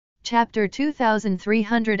Chapter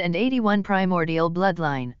 2381 Primordial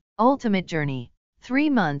Bloodline, Ultimate Journey. 3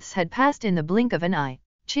 months had passed in the blink of an eye.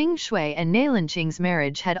 Qing Shui and Qing's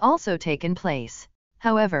marriage had also taken place.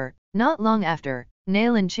 However, not long after,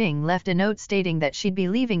 Qing left a note stating that she'd be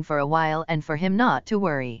leaving for a while and for him not to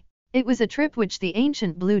worry. It was a trip which the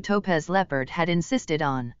ancient blue topaz leopard had insisted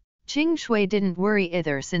on. Qing Shui didn't worry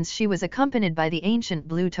either since she was accompanied by the ancient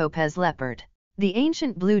blue topaz leopard. The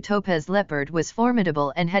ancient blue topaz leopard was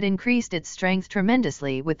formidable and had increased its strength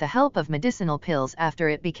tremendously with the help of medicinal pills after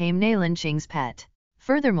it became Qing's pet.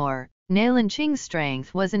 Furthermore, Qing's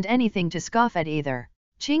strength wasn't anything to scoff at either.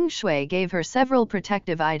 Qing Shui gave her several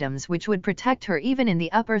protective items which would protect her even in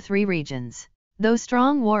the upper 3 regions. Those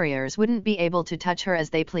strong warriors wouldn't be able to touch her as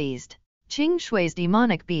they pleased. Qing Shui's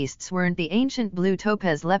demonic beasts weren't the ancient blue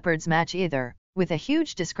topaz leopard's match either, with a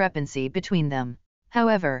huge discrepancy between them.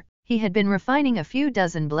 However, he had been refining a few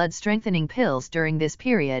dozen blood-strengthening pills during this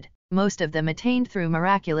period, most of them attained through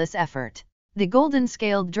miraculous effort. The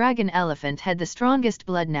golden-scaled dragon elephant had the strongest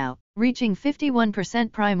blood now, reaching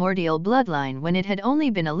 51% primordial bloodline when it had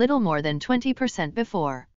only been a little more than 20%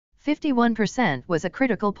 before. 51% was a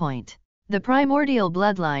critical point. The primordial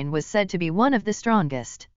bloodline was said to be one of the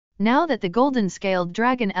strongest. Now that the golden-scaled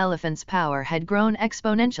dragon elephant's power had grown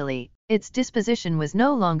exponentially, its disposition was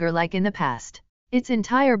no longer like in the past. Its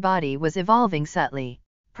entire body was evolving subtly.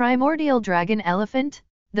 Primordial dragon elephant?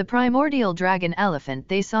 The primordial dragon elephant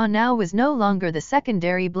they saw now was no longer the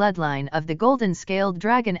secondary bloodline of the golden-scaled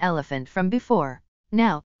dragon elephant from before.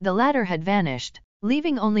 Now, the latter had vanished,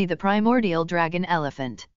 leaving only the primordial dragon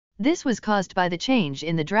elephant. This was caused by the change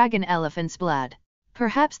in the dragon elephant's blood.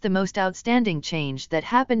 Perhaps the most outstanding change that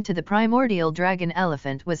happened to the primordial dragon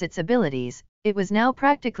elephant was its abilities. It was now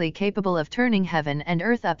practically capable of turning heaven and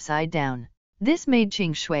earth upside down. This made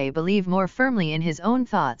Qing Shui believe more firmly in his own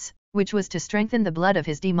thoughts, which was to strengthen the blood of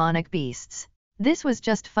his demonic beasts. This was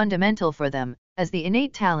just fundamental for them, as the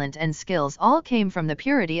innate talent and skills all came from the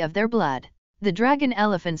purity of their blood. The dragon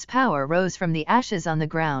elephant's power rose from the ashes on the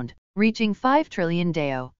ground, reaching 5 trillion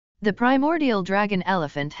Dao. The primordial dragon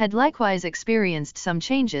elephant had likewise experienced some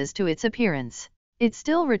changes to its appearance. It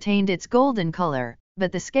still retained its golden color,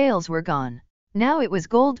 but the scales were gone. Now it was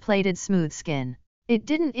gold-plated smooth skin. It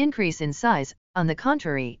didn't increase in size, on the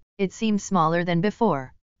contrary, it seemed smaller than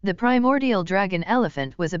before. The primordial dragon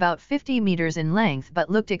elephant was about 50 meters in length but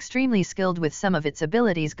looked extremely skilled with some of its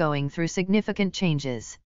abilities going through significant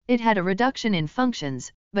changes. It had a reduction in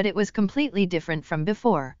functions, but it was completely different from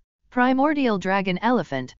before. Primordial dragon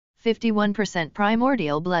elephant, 51%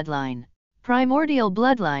 primordial bloodline. Primordial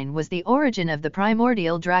bloodline was the origin of the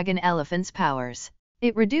primordial dragon elephant's powers.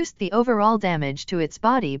 It reduced the overall damage to its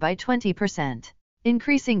body by 20%.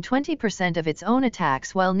 Increasing 20% of its own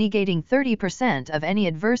attacks while negating 30% of any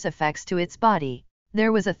adverse effects to its body.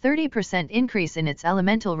 There was a 30% increase in its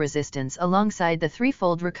elemental resistance alongside the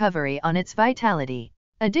threefold recovery on its vitality.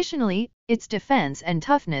 Additionally, its defense and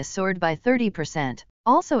toughness soared by 30%,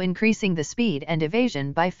 also increasing the speed and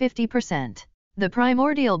evasion by 50%. The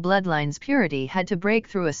primordial bloodline's purity had to break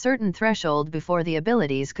through a certain threshold before the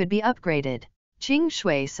abilities could be upgraded. Qing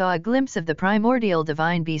Shui saw a glimpse of the primordial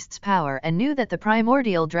divine beast's power and knew that the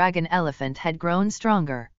primordial dragon elephant had grown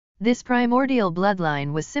stronger. This primordial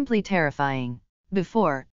bloodline was simply terrifying.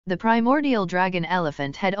 Before, the primordial dragon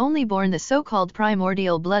elephant had only borne the so-called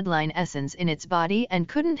primordial bloodline essence in its body and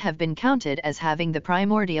couldn't have been counted as having the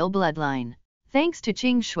primordial bloodline. Thanks to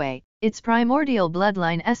Qing Shui, its primordial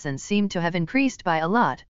bloodline essence seemed to have increased by a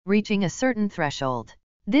lot, reaching a certain threshold.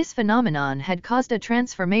 This phenomenon had caused a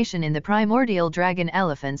transformation in the primordial dragon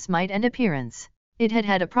elephant's might and appearance. It had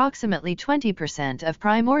had approximately 20% of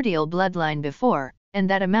primordial bloodline before, and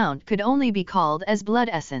that amount could only be called as blood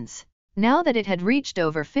essence. Now that it had reached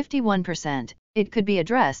over 51%, it could be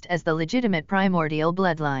addressed as the legitimate primordial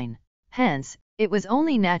bloodline. Hence, it was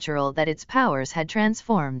only natural that its powers had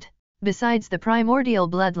transformed. Besides the primordial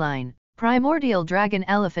bloodline, primordial dragon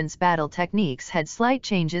elephant's battle techniques had slight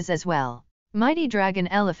changes as well. Mighty Dragon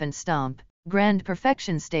Elephant Stomp, Grand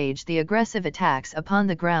Perfection Stage. The aggressive attacks upon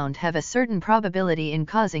the ground have a certain probability in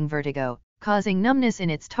causing vertigo, causing numbness in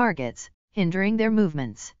its targets, hindering their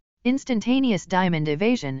movements. Instantaneous Diamond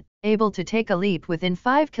Evasion, able to take a leap within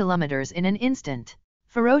 5 kilometers in an instant.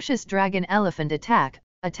 Ferocious Dragon Elephant Attack,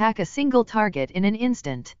 attack a single target in an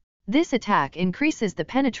instant. This attack increases the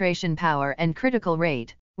penetration power and critical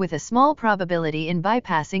rate, with a small probability in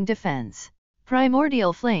bypassing defense.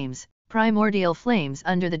 Primordial Flames. Primordial flames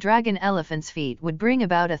under the dragon elephant's feet would bring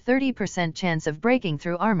about a 30% chance of breaking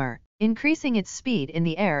through armor, increasing its speed in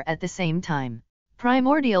the air at the same time.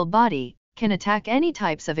 Primordial body can attack any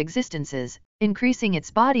types of existences, increasing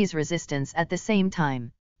its body's resistance at the same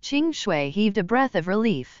time. Qing Shui heaved a breath of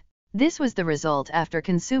relief. This was the result after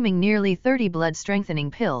consuming nearly 30 blood-strengthening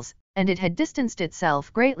pills, and it had distanced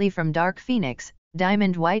itself greatly from Dark Phoenix,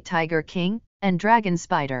 Diamond White Tiger King, and Dragon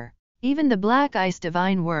Spider. Even the Black Ice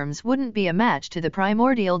Divine Worms wouldn't be a match to the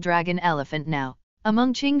Primordial Dragon Elephant now.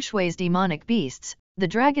 Among Qing Shui's demonic beasts, the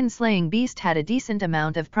dragon-slaying beast had a decent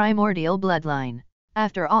amount of primordial bloodline.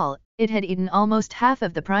 After all, it had eaten almost half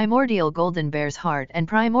of the primordial golden bear's heart and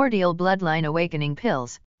primordial bloodline awakening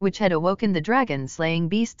pills, which had awoken the dragon-slaying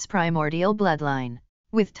beast's primordial bloodline.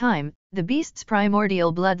 With time, the beast's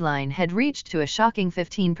primordial bloodline had reached to a shocking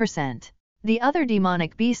 15%. The other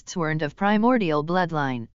demonic beasts weren't of primordial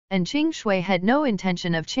bloodline, and Qing Shui had no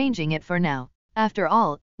intention of changing it for now. After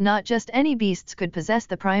all, not just any beasts could possess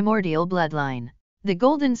the primordial bloodline. The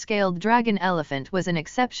golden-scaled dragon elephant was an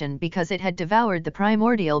exception because it had devoured the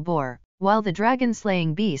primordial boar, while the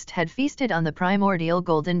dragon-slaying beast had feasted on the primordial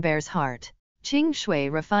golden bear's heart. Qing Shui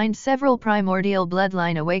refined several primordial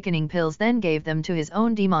bloodline awakening pills, then gave them to his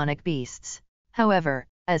own demonic beasts. However,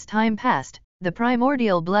 as time passed, the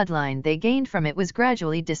primordial bloodline they gained from it was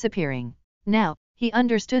gradually disappearing. Now, he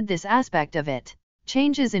understood this aspect of it.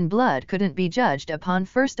 Changes in blood couldn't be judged upon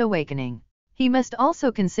first awakening. He must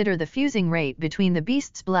also consider the fusing rate between the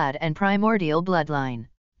beast's blood and primordial bloodline.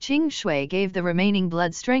 Qing Shui gave the remaining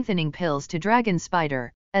blood-strengthening pills to Dragon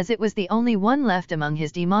Spider, as it was the only one left among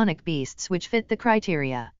his demonic beasts which fit the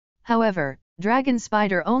criteria. However, Dragon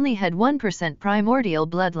Spider only had 1% primordial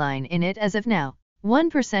bloodline in it as of now.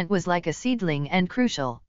 1% was like a seedling and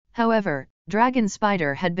crucial. However, Dragon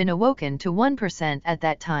Spider had been awoken to 1% at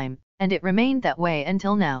that time, and it remained that way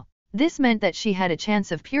until now. This meant that she had a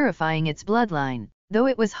chance of purifying its bloodline, though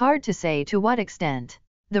it was hard to say to what extent.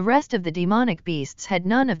 The rest of the demonic beasts had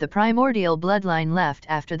none of the primordial bloodline left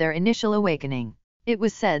after their initial awakening. It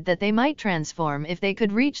was said that they might transform if they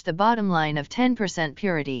could reach the bottom line of 10%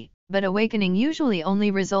 purity, but awakening usually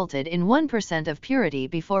only resulted in 1% of purity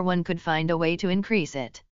before one could find a way to increase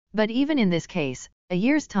it. But even in this case, a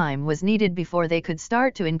year's time was needed before they could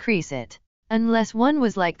start to increase it. Unless one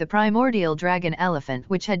was like the primordial dragon elephant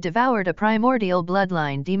which had devoured a primordial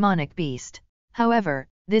bloodline demonic beast. However,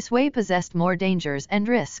 this way possessed more dangers and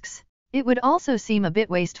risks. It would also seem a bit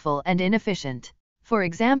wasteful and inefficient. For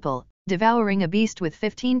example, devouring a beast with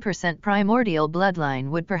 15% primordial bloodline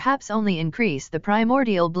would perhaps only increase the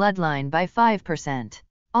primordial bloodline by 5%.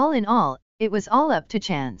 All in all, it was all up to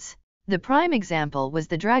chance. The prime example was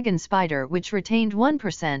the dragon spider, which retained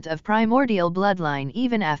 1% of primordial bloodline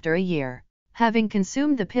even after a year. Having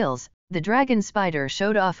consumed the pills, the dragon spider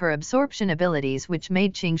showed off her absorption abilities, which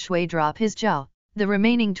made Qing Shui drop his jaw. The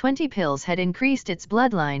remaining 20 pills had increased its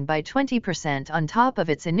bloodline by 20% on top of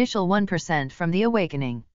its initial 1% from the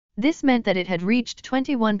awakening. This meant that it had reached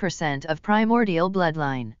 21% of primordial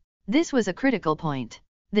bloodline. This was a critical point.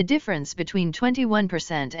 The difference between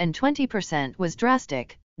 21% and 20% was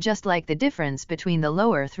drastic, just like the difference between the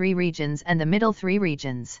lower 3 regions and the middle 3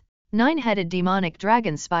 regions. 9-headed demonic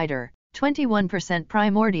dragon spider, 21%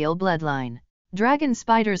 primordial bloodline. Dragon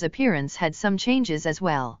Spider's appearance had some changes as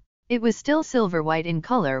well. It was still silver-white in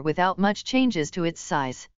color without much changes to its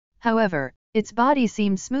size. However, its body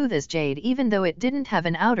seemed smooth as jade even though it didn't have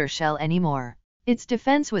an outer shell anymore. Its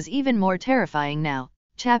defense was even more terrifying now.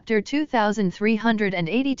 Chapter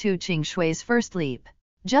 2382 Qing Shui's First Leap.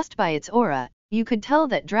 Just by its aura, you could tell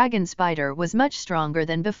that Dragon Spider was much stronger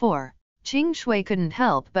than before. Qing Shui couldn't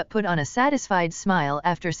help but put on a satisfied smile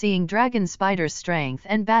after seeing Dragon Spider's strength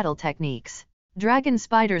and battle techniques. Dragon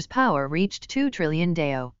Spider's power reached 2 trillion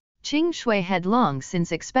Dao. Qing Shui had long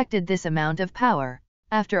since expected this amount of power.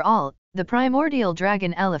 After all, the primordial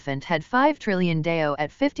dragon elephant had 5 trillion Dao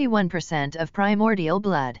at 51% of primordial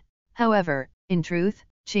blood. However, in truth,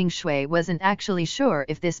 Qing Shui wasn't actually sure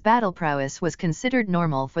if this battle prowess was considered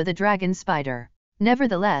normal for the dragon spider.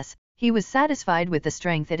 Nevertheless, he was satisfied with the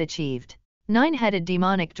strength it achieved. 9-headed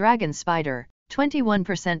demonic dragon spider,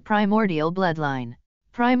 21% primordial bloodline.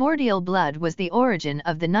 Primordial blood was the origin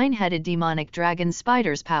of the 9-headed demonic dragon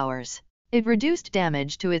spider's powers. It reduced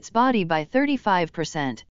damage to its body by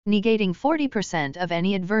 35%, negating 40% of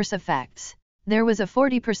any adverse effects. There was a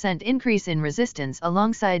 40% increase in resistance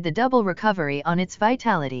alongside the double recovery on its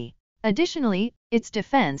vitality. Additionally, its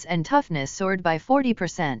defense and toughness soared by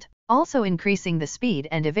 40%, also increasing the speed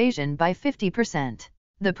and evasion by 50%.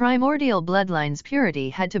 The primordial bloodline's purity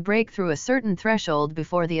had to break through a certain threshold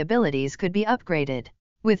before the abilities could be upgraded.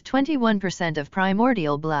 With 21% of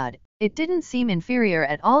primordial blood, it didn't seem inferior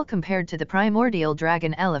at all compared to the primordial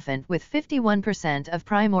dragon elephant with 51% of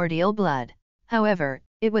primordial blood. However,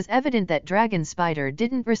 it was evident that Dragon Spider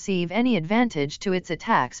didn't receive any advantage to its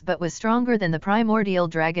attacks but was stronger than the primordial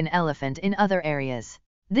dragon elephant in other areas.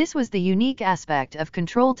 This was the unique aspect of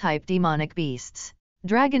control-type demonic beasts.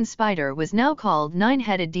 Dragon Spider was now called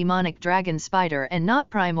Nine-Headed Demonic Dragon Spider and not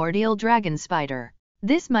Primordial Dragon Spider.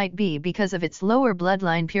 This might be because of its lower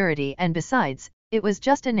bloodline purity, and besides, it was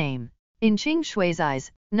just a name. In Qing Shui's eyes,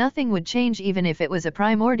 nothing would change even if it was a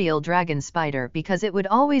Primordial Dragon Spider, because it would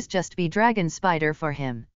always just be Dragon Spider for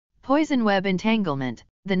him. Poison Web Entanglement.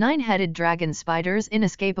 The nine-headed dragon spider's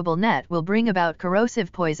inescapable net will bring about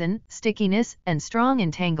corrosive poison, stickiness, and strong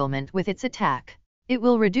entanglement with its attack. It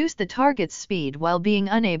will reduce the target's speed while being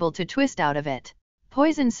unable to twist out of it.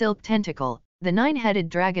 Poison Silk Tentacle. The nine-headed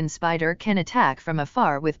dragon spider can attack from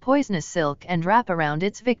afar with poisonous silk and wrap around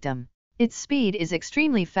its victim. Its speed is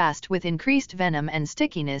extremely fast with increased venom and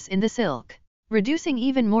stickiness in the silk, reducing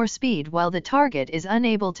even more speed while the target is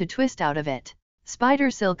unable to twist out of it.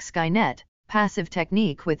 Spider Silk Skynet. Passive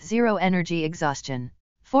technique with zero energy exhaustion.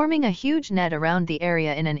 Forming a huge net around the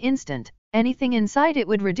area in an instant, anything inside it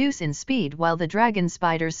would reduce in speed while the dragon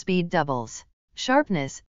spider's speed doubles.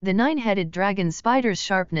 Sharpness. The nine-headed dragon spider's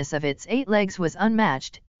sharpness of its 8 legs was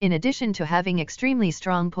unmatched, in addition to having extremely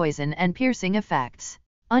strong poison and piercing effects.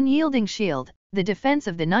 Unyielding Shield. The defense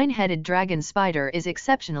of the nine-headed dragon spider is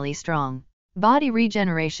exceptionally strong. Body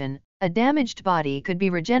Regeneration. A damaged body could be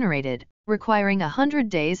regenerated, requiring 100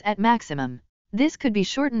 days at maximum. This could be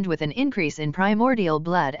shortened with an increase in primordial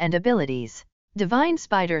blood and abilities. Divine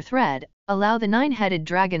Spider Thread. Allow the nine-headed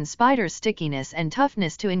dragon spider's stickiness and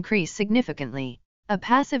toughness to increase significantly. A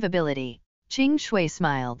passive ability. Qing Shui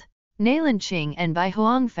smiled. Nailan Qing and Bai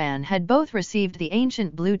Huangfan had both received the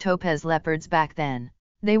ancient blue topaz leopards back then.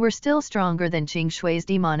 They were still stronger than Qing Shui's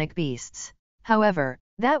demonic beasts. However,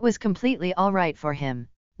 that was completely alright for him.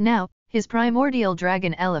 Now, his primordial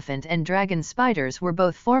dragon elephant and dragon spiders were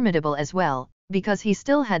both formidable as well, because he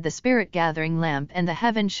still had the spirit gathering lamp and the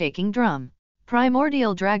heaven shaking drum.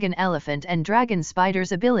 Primordial dragon elephant and dragon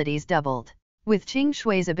spiders' abilities doubled. With Qing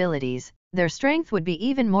Shui's abilities, their strength would be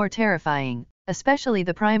even more terrifying, especially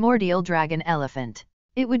the primordial dragon elephant.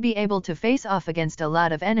 It would be able to face off against a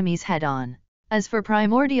lot of enemies head-on. As for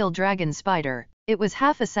primordial dragon spider, it was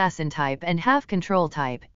half assassin type and half control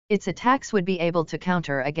type. Its attacks would be able to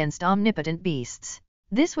counter against omnipotent beasts.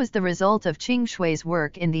 This was the result of Qing Shui's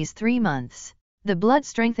work in these 3 months. The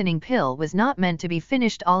blood-strengthening pill was not meant to be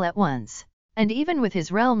finished all at once. And even with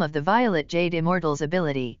his Realm of the Violet Jade Immortal's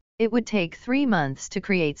ability, it would take 3 months to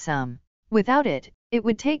create some. Without it, it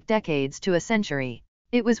would take decades to a century.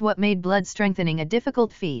 It was what made blood strengthening a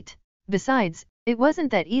difficult feat. Besides, it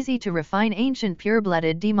wasn't that easy to refine ancient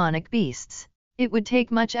pure-blooded demonic beasts. It would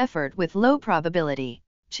take much effort with low probability.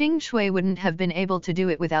 Qing Shui wouldn't have been able to do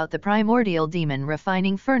it without the primordial demon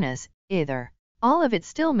refining furnace, either. All of it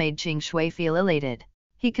still made Qing Shui feel elated.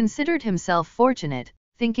 He considered himself fortunate,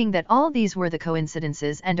 thinking that all these were the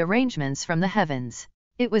coincidences and arrangements from the heavens.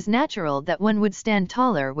 It was natural that one would stand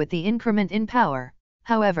taller with the increment in power.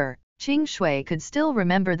 However, Qing Shui could still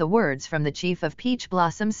remember the words from the chief of Peach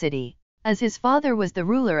Blossom City. As his father was the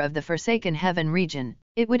ruler of the Forsaken Heaven region,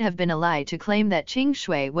 it would have been a lie to claim that Qing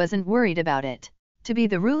Shui wasn't worried about it. To be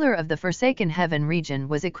the ruler of the Forsaken Heaven region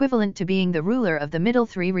was equivalent to being the ruler of the middle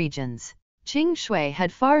 3 regions. Qing Shui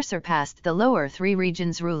had far surpassed the lower 3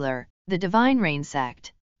 regions' ruler, the Divine Rain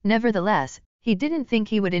sect. Nevertheless, he didn't think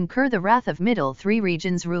he would incur the wrath of middle 3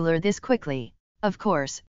 regions' ruler this quickly. Of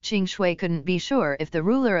course, Qing Shui couldn't be sure if the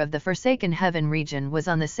ruler of the Forsaken Heaven region was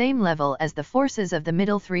on the same level as the forces of the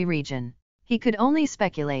middle 3 region. He could only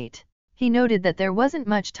speculate. He noted that there wasn't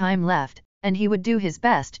much time left, and he would do his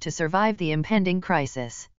best to survive the impending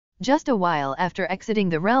crisis. Just a while after exiting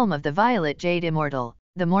the realm of the Violet Jade Immortal,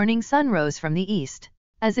 the morning sun rose from the east.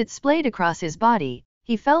 As it splayed across his body,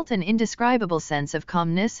 he felt an indescribable sense of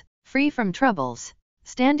calmness, free from troubles.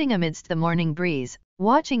 Standing amidst the morning breeze,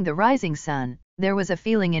 watching the rising sun, there was a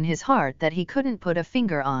feeling in his heart that he couldn't put a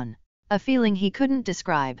finger on. A feeling he couldn't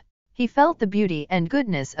describe. He felt the beauty and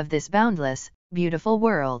goodness of this boundless, beautiful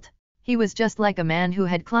world. He was just like a man who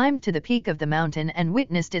had climbed to the peak of the mountain and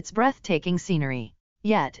witnessed its breathtaking scenery.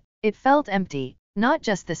 Yet, it felt empty, not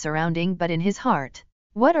just the surrounding but in his heart.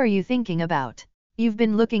 What are you thinking about? You've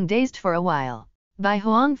been looking dazed for a while. Bai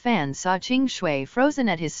Huangfan saw Qing Shui frozen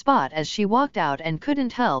at his spot as she walked out and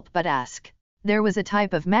couldn't help but ask. There was a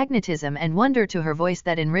type of magnetism and wonder to her voice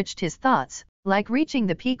that enriched his thoughts, like reaching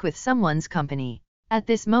the peak with someone's company. At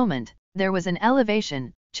this moment, there was an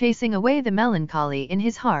elevation, chasing away the melancholy in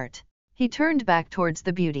his heart. He turned back towards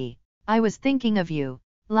the beauty. I was thinking of you,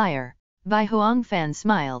 liar. Bai Huangfan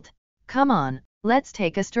smiled. Come on, let's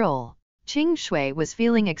take a stroll. Qing Shui was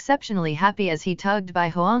feeling exceptionally happy as he tugged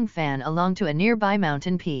Bai Huangfan along to a nearby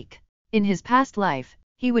mountain peak. In his past life,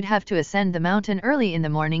 he would have to ascend the mountain early in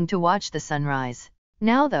the morning to watch the sunrise.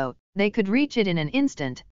 Now though, they could reach it in an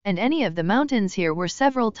instant, and any of the mountains here were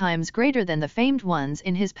several times greater than the famed ones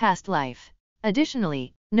in his past life.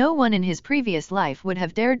 Additionally, no one in his previous life would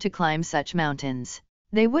have dared to climb such mountains.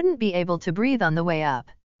 They wouldn't be able to breathe on the way up.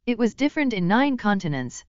 It was different in 9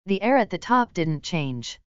 continents, the air at the top didn't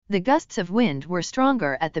change. The gusts of wind were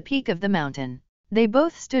stronger at the peak of the mountain. They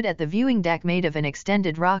both stood at the viewing deck made of an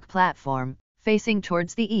extended rock platform, facing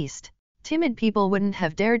towards the east. Timid people wouldn't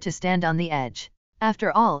have dared to stand on the edge.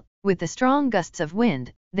 After all, with the strong gusts of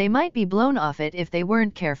wind, they might be blown off it if they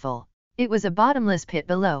weren't careful. It was a bottomless pit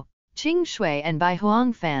below. Qing Shui and Bai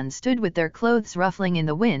Huangfan stood with their clothes ruffling in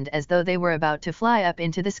the wind as though they were about to fly up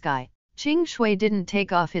into the sky. Qing Shui didn't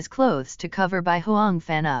take off his clothes to cover Bai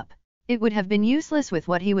Huangfan up. It would have been useless with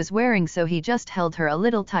what he was wearing, so he just held her a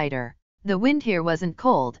little tighter. The wind here wasn't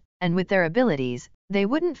cold, and with their abilities, they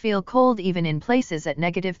wouldn't feel cold even in places at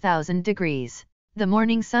 -1,000 degrees. The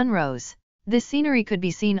morning sun rose. This scenery could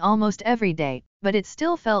be seen almost every day, but it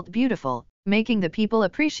still felt beautiful, making the people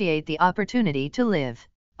appreciate the opportunity to live.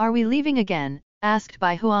 "Are we leaving again?" asked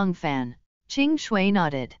Bai Huangfan. Qing Shui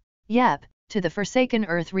nodded. "Yep, to the Forsaken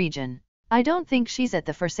Earth region." "I don't think she's at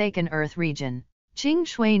the Forsaken Earth region." Qing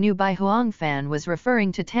Shui knew Bai Huangfan was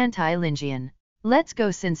referring to Tantai Linjian. "Let's go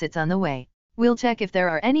since it's on the way. We'll check if there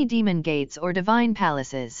are any demon gates or divine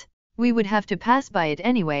palaces. We would have to pass by it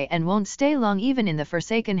anyway and won't stay long even in the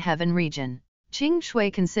Forsaken Heaven region." Qing Shui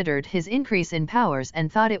considered his increase in powers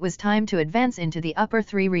and thought it was time to advance into the upper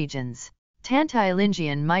 3 regions. Tantai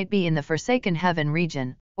Linjian might be in the Forsaken Heaven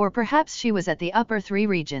region, or perhaps she was at the upper 3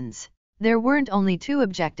 regions. There weren't only 2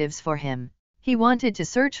 objectives for him. He wanted to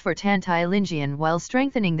search for Tantai Linjian while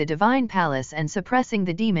strengthening the Divine Palace and suppressing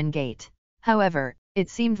the Demon Gate. However, it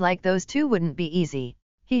seemed like those 2 wouldn't be easy.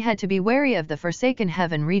 He had to be wary of the Forsaken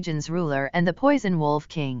Heaven region's ruler and the Poison Wolf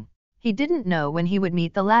King. He didn't know when he would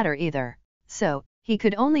meet the latter either. So, he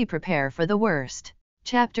could only prepare for the worst.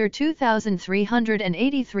 Chapter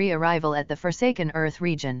 2383 Arrival at the Forsaken Earth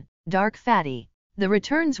region, Dark Fatty. The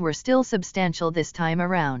returns were still substantial this time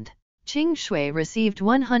around. Qing Shui received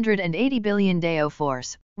 180 billion Dao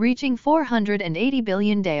force, reaching 480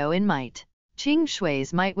 billion Dao in might. Qing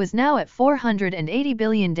Shui's might was now at 480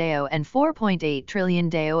 billion Dao and 4.8 trillion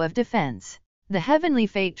Dao of defense. The Heavenly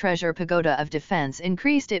Fate Treasure Pagoda of Defense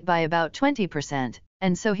increased it by about 20%,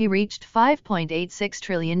 and so he reached 5.86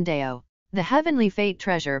 trillion Dao. The Heavenly Fate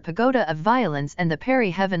Treasure Pagoda of Violence and the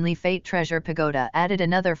Peri-Heavenly Fate Treasure Pagoda added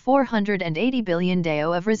another 480 billion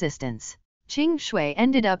Dao of resistance. Qing Shui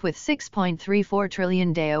ended up with 6.34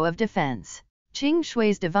 trillion Dao of defense. Qing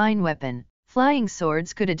Shui's divine weapon, Flying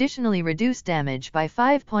Swords, could additionally reduce damage by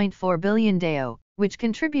 5.4 billion Dao, which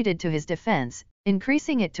contributed to his defense,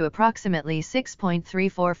 increasing it to approximately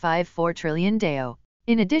 6.3454 trillion Dao.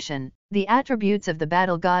 In addition, the attributes of the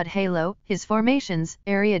battle god Halo, his formations,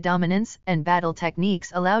 area dominance, and battle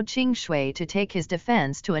techniques allowed Qing Shui to take his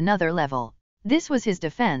defense to another level. This was his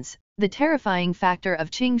defense, the terrifying factor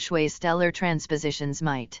of Qing Shui's stellar transposition's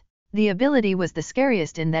might. The ability was the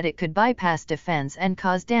scariest in that it could bypass defense and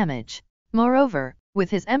cause damage. Moreover, with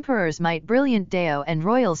his Emperor's Might Brilliant Dao and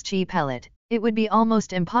Royal's Chi Pellet, it would be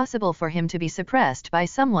almost impossible for him to be suppressed by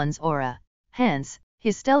someone's aura. Hence,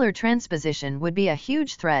 his stellar transposition would be a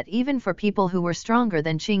huge threat even for people who were stronger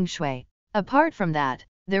than Qing Shui. Apart from that,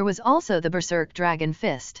 there was also the Berserk Dragon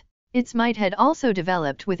Fist. Its might had also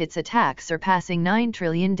developed with its attack surpassing 9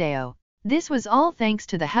 trillion Dao. This was all thanks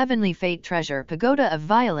to the Heavenly Fate Treasure Pagoda of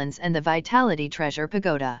Violence and the Vitality Treasure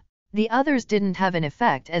Pagoda. The others didn't have an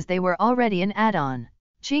effect as they were already an add-on.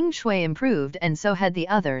 Qing Shui improved and so had the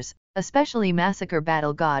others, especially Massacre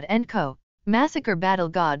Battle God and Co. Massacre Battle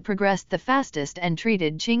God progressed the fastest and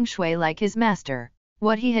treated Qing Shui like his master.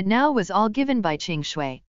 What he had now was all given by Qing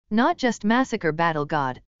Shui. Not just Massacre Battle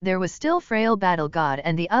God, there was still Frail Battle God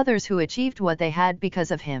and the others who achieved what they had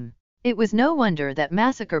because of him. It was no wonder that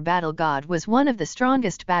Massacre Battle God was one of the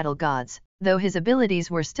strongest battle gods, though his abilities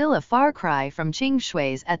were still a far cry from Qing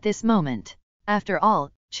Shui's at this moment. After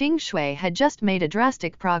all, Qing Shui had just made a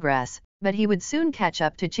drastic progress, but he would soon catch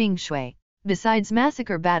up to Qing Shui. Besides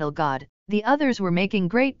Massacre Battle God, the others were making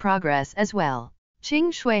great progress as well.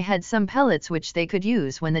 Qing Shui had some pellets which they could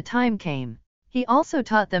use when the time came. He also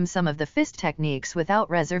taught them some of the fist techniques without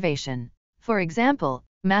reservation. For example,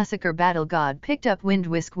 Massacre Battle God picked up Wind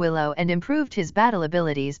Whisk Willow and improved his battle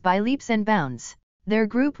abilities by leaps and bounds. Their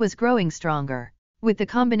group was growing stronger. With the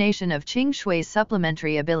combination of Qing Shui's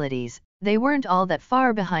supplementary abilities, they weren't all that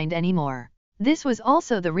far behind anymore. This was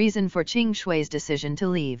also the reason for Qing Shui's decision to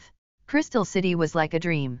leave. Crystal City was like a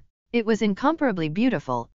dream. It was incomparably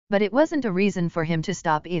beautiful, but it wasn't a reason for him to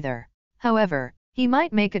stop either. However, He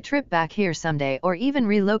might make a trip back here someday or even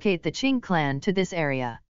relocate the Qing clan to this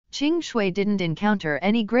area. Qing Shui didn't encounter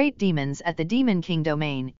any great demons at the Demon King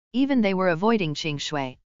domain, even they were avoiding Qing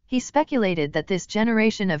Shui. He speculated that this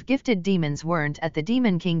generation of gifted demons weren't at the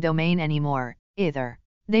Demon King domain anymore, either.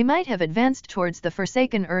 They might have advanced towards the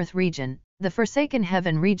Forsaken Earth region, the Forsaken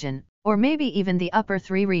Heaven region, or maybe even the upper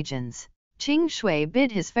three regions. Qing Shui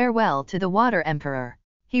bid his farewell to the Water Emperor.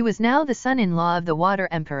 He was now the son-in-law of the Water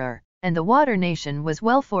Emperor, and the Water Nation was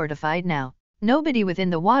well fortified now. Nobody within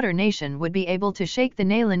the Water Nation would be able to shake the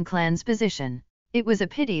Nalan clan's position. It was a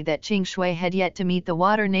pity that Qing Shui had yet to meet the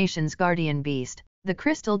Water Nation's guardian beast, the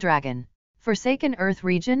Crystal Dragon. Forsaken Earth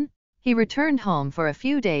region? He returned home for a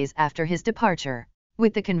few days after his departure.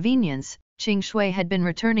 With the convenience, Qing Shui had been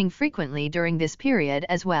returning frequently during this period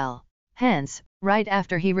as well. Hence, right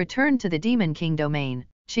after he returned to the Demon King domain,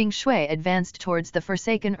 Qing Shui advanced towards the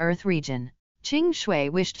Forsaken Earth region. Qing Shui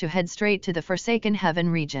wished to head straight to the Forsaken Heaven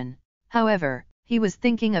region. However, he was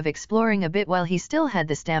thinking of exploring a bit while he still had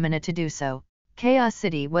the stamina to do so. Chaos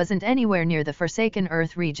City wasn't anywhere near the Forsaken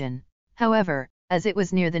Earth region. However, as it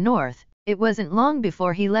was near the north, it wasn't long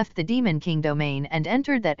before he left the Demon King domain and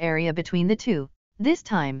entered that area between the two. This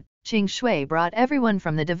time, Qing Shui brought everyone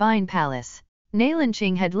from the Divine Palace. Nalan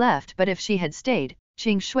Qing had left, but if she had stayed,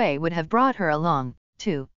 Qing Shui would have brought her along,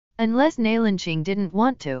 too. Unless Nalan Qing didn't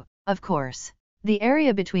want to, of course. The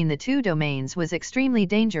area between the two domains was extremely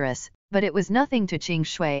dangerous, but it was nothing to Qing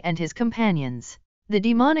Shui and his companions. The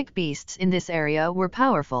demonic beasts in this area were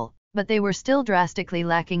powerful, but they were still drastically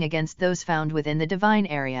lacking against those found within the divine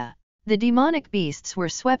area. The demonic beasts were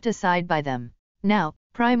swept aside by them. Now,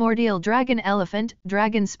 Primordial Dragon Elephant,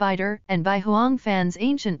 Dragon Spider, and Bai Huang Fan's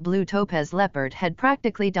ancient blue topaz leopard had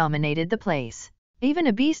practically dominated the place. Even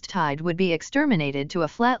a beast tide would be exterminated to a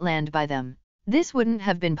flat land by them. This wouldn't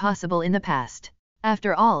have been possible in the past.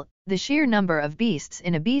 After all, the sheer number of beasts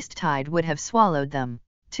in a beast tide would have swallowed them.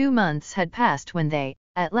 2 months had passed when they,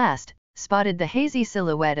 at last, spotted the hazy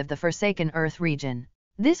silhouette of the Forsaken Earth region.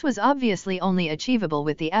 This was obviously only achievable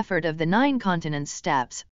with the effort of the 9 continents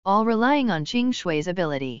steps, all relying on Qing Shui's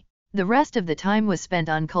ability. The rest of the time was spent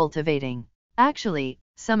on cultivating. Actually,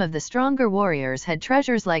 some of the stronger warriors had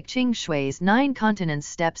treasures like Qing Shui's 9 continents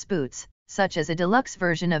steps boots, such as a deluxe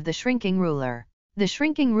version of the Shrinking Ruler. The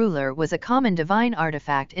Shrinking Ruler was a common divine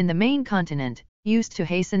artifact in the main continent, used to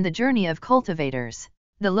hasten the journey of cultivators.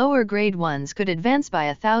 The lower grade ones could advance by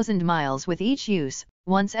 1,000 miles with each use,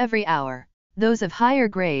 once every hour. Those of higher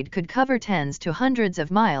grade could cover tens to hundreds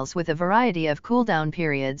of miles with a variety of cooldown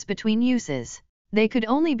periods between uses. They could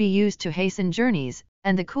only be used to hasten journeys,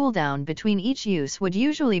 and the cooldown between each use would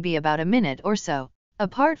usually be about a minute or so.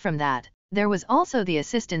 Apart from that, there was also the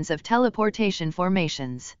assistance of teleportation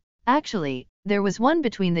formations. Actually, there was one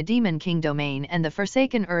between the Demon King domain and the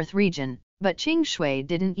Forsaken Earth region, but Qing Shui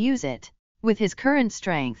didn't use it. With his current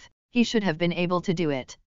strength, he should have been able to do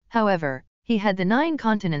it. However, he had the 9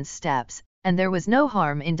 continents steps, and there was no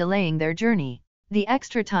harm in delaying their journey. The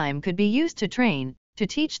extra time could be used to train, to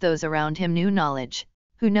teach those around him new knowledge.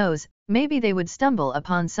 Who knows, maybe they would stumble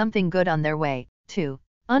upon something good on their way, too.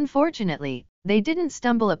 Unfortunately, they didn't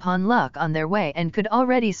stumble upon luck on their way and could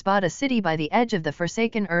already spot a city by the edge of the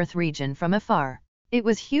Forsaken Earth region from afar. It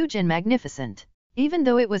was huge and magnificent. Even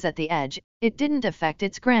though it was at the edge, it didn't affect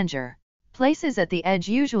its grandeur. Places at the edge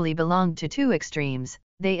usually belonged to 2 extremes.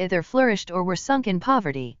 They either flourished or were sunk in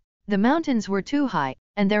poverty. The mountains were too high,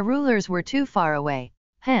 and their rulers were too far away.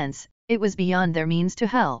 Hence, it was beyond their means to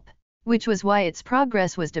help, which was why its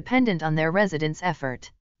progress was dependent on their residents'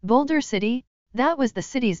 effort. Boulder City? That was the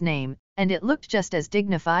city's name, and it looked just as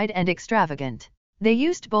dignified and extravagant. They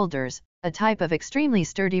used boulders, a type of extremely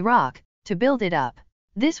sturdy rock, to build it up.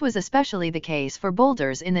 This was especially the case for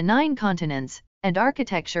boulders in the 9 continents, and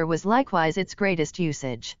architecture was likewise its greatest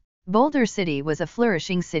usage. Boulder City was a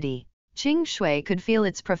flourishing city. Qing Shui could feel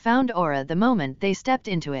its profound aura the moment they stepped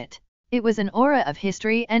into it. It was an aura of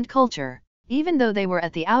history and culture. Even though they were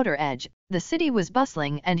at the outer edge, the city was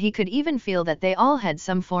bustling, and he could even feel that they all had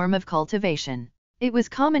some form of cultivation. It was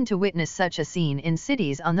common to witness such a scene in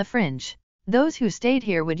cities on the fringe. Those who stayed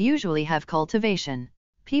here would usually have cultivation.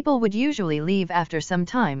 People would usually leave after some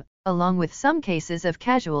time, along with some cases of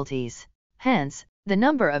casualties. Hence, the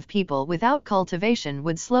number of people without cultivation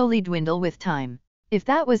would slowly dwindle with time. If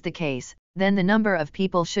that was the case, then the number of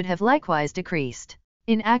people should have likewise decreased.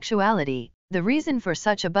 In actuality, the reason for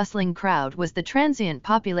such a bustling crowd was the transient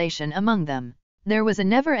population among them. There was a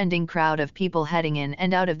never-ending crowd of people heading in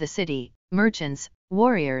and out of the city, merchants,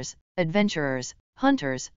 warriors, adventurers,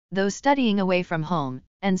 hunters, those studying away from home,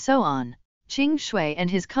 and so on. Qing Shui and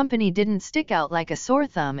his company didn't stick out like a sore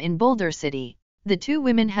thumb in Boulder City. The two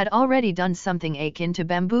women had already done something akin to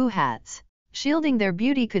bamboo hats. Shielding their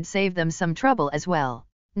beauty could save them some trouble as well.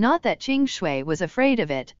 Not that Qing Shui was afraid of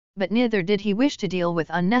it, but neither did he wish to deal with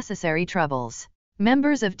unnecessary troubles.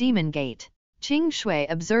 Members of Demon Gate. Qing Shui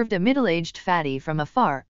observed a middle-aged fatty from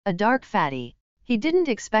afar, a dark fatty. He didn't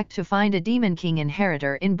expect to find a Demon King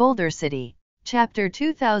inheritor in Boulder City. Chapter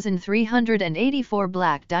 2384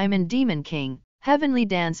 Black Diamond Demon King, Heavenly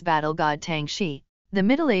Dance Battle GodTang Shi. The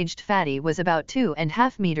middle-aged fatty was about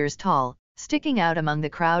 2.5 meters tall, sticking out among the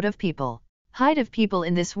crowd of people. Height of people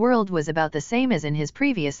in this world was about the same as in his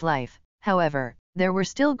previous life, however, there were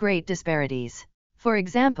still great disparities. For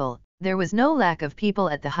example, there was no lack of people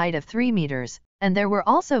at the height of 3 meters, and there were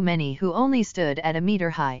also many who only stood at a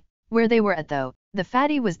meter high. Where they were at though, the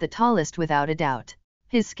fatty was the tallest without a doubt.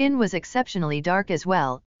 His skin was exceptionally dark as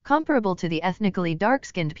well, comparable to the ethnically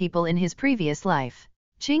dark-skinned people in his previous life.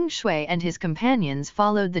 Qing Shui and his companions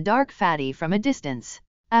followed the dark fatty from a distance.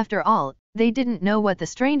 After all, they didn't know what the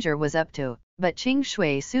stranger was up to, but Qing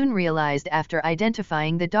Shui soon realized after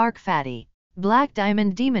identifying the dark fatty. Black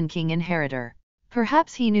Diamond Demon King Inheritor.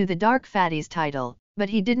 Perhaps he knew the dark fatty's title, but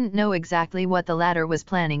he didn't know exactly what the latter was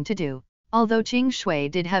planning to do. Although Qing Shui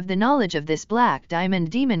did have the knowledge of this Black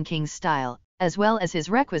Diamond Demon King's style, as well as his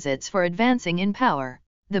requisites for advancing in power,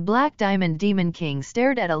 the Black Diamond Demon King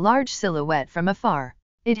stared at a large silhouette from afar.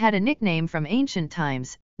 It had a nickname from ancient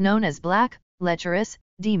times, known as Black, Lecherous,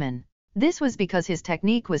 Demon. This was because his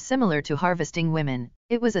technique was similar to harvesting women.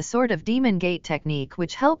 It was a sort of Demon Gate technique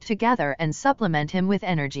which helped to gather and supplement him with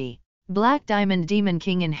energy. Black Diamond Demon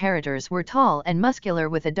King inheritors were tall and muscular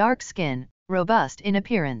with a dark skin, robust in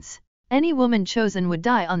appearance. Any woman chosen would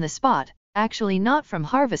die on the spot, actually not from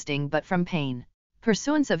harvesting but from pain.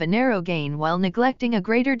 Pursuance of a narrow gain while neglecting a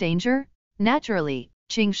greater danger? Naturally,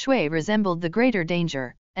 Qing Shui resembled the greater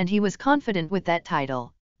danger, and he was confident with that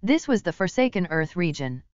title. This was the Forsaken Earth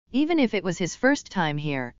region. Even if it was his first time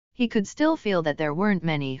here, he could still feel that there weren't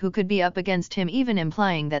many who could be up against him, even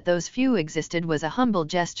implying that those few existed was a humble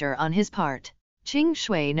gesture on his part. Qing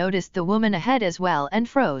Shui noticed the woman ahead as well and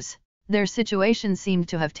froze. Their situation seemed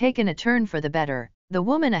to have taken a turn for the better. The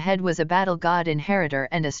woman ahead was a battle god inheritor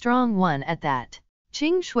and a strong one at that.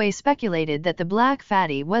 Qing Shui speculated that the black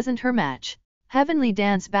fatty wasn't her match. Heavenly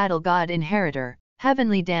Dance Battle God Inheritor,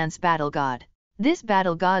 Heavenly Dance Battle God. This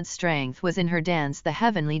battle god's strength was in her dance, the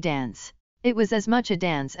Heavenly Dance. It was as much a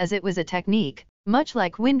dance as it was a technique, much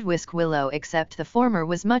like Wind Whisk Willow, except the former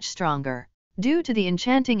was much stronger. Due to the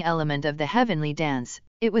enchanting element of the Heavenly Dance,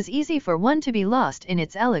 it was easy for one to be lost in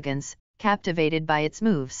its elegance, captivated by its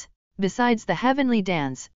moves. Besides the Heavenly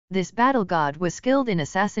Dance, this battle god was skilled in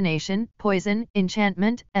assassination, poison,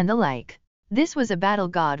 enchantment, and the like. This was a battle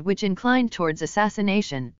god which inclined towards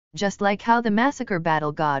assassination, just like how the massacre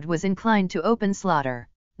battle god was inclined to open slaughter.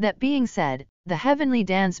 That being said, the Heavenly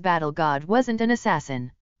Dance battle god wasn't an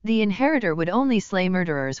assassin. The inheritor would only slay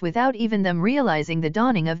murderers without even them realizing the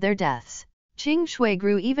dawning of their deaths. Qing Shui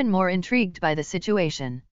grew even more intrigued by the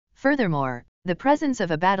situation. Furthermore, the presence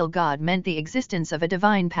of a battle god meant the existence of a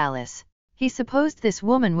divine palace. He supposed this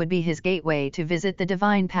woman would be his gateway to visit the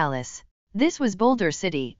divine palace. This was Boulder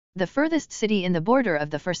City, the furthest city in the border of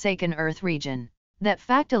the Forsaken Earth region. That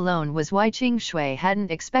fact alone was why Qing Shui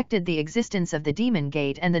hadn't expected the existence of the Demon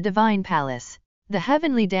Gate and the divine palace. The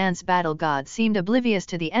Heavenly Dance battle god seemed oblivious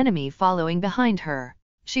to the enemy following behind her.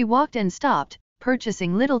 She walked and stopped,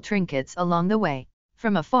 purchasing little trinkets along the way.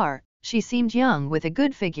 From afar, she seemed young with a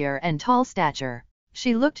good figure and tall stature.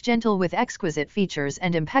 She looked gentle with exquisite features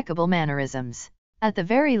and impeccable mannerisms. At the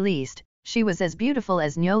very least, she was as beautiful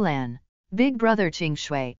as Nyolan. Big brother Qing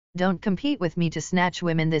Shui, don't compete with me to snatch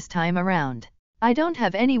women this time around. I don't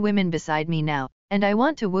have any women beside me now, and I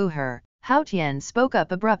want to woo her, Hao Tian spoke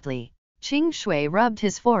up abruptly. Qing Shui rubbed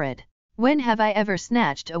his forehead. When have I ever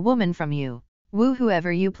snatched a woman from you? Woo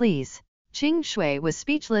whoever you please. Qing Shui was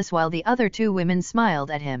speechless while the other two women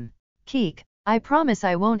smiled at him. Keek, I promise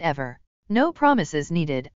I won't ever. No promises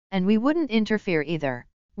needed, and we wouldn't interfere either.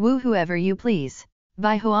 Woo whoever you please.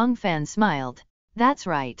 Bai Huang Fan smiled. That's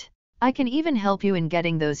right. I can even help you in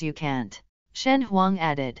getting those you can't. Shen Huang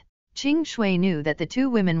added. Qing Shui knew that the two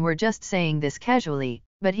women were just saying this casually,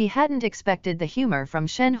 but he hadn't expected the humor from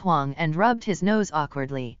Shen Huang and rubbed his nose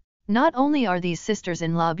awkwardly. Not only are these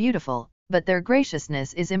sisters-in-law beautiful, but their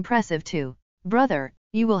graciousness is impressive too. Brother,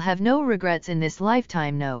 you will have no regrets in this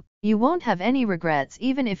lifetime. No, you won't have any regrets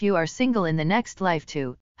even if you are single in the next life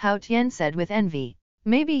too, Hao Tian said with envy.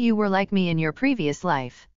 Maybe you were like me in your previous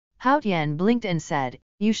life. Hao Tian blinked and said,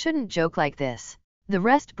 you shouldn't joke like this. The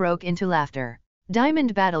rest broke into laughter.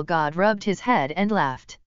 Diamond Battle God rubbed his head and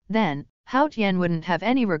laughed. Then, Hao Tian wouldn't have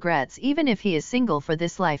any regrets even if he is single for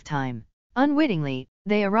this lifetime. Unwittingly,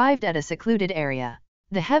 they arrived at a secluded area.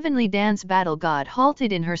 The heavenly dance battle god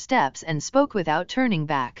halted in her steps and spoke without turning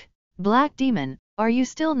back. Black demon, are you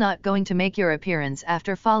still not going to make your appearance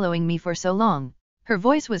after following me for so long? Her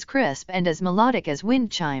voice was crisp and as melodic as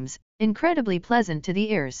wind chimes, incredibly pleasant to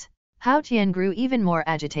the ears. How Tian grew even more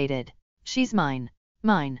agitated. She's mine.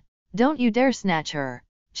 Mine. Don't you dare snatch her.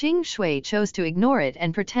 Qing Shui chose to ignore it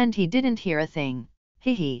and pretend he didn't hear a thing.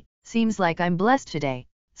 Hehe, seems like I'm blessed today.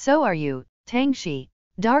 So are you, Tang Shi.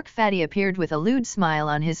 Dark Fatty appeared with a lewd smile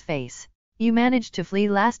on his face. You managed to flee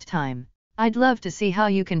last time. I'd love to see how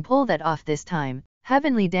you can pull that off this time.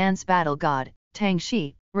 Heavenly Dance Battle God, Tang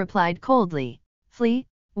Shi, replied coldly. Flee?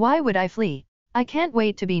 Why would I flee? I can't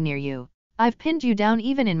wait to be near you. I've pinned you down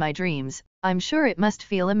even in my dreams, I'm sure it must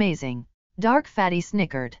feel amazing. Dark Fatty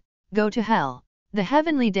snickered. Go to hell. The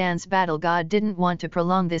Heavenly Dance Battle God didn't want to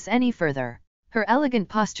prolong this any further. Her elegant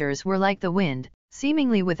postures were like the wind,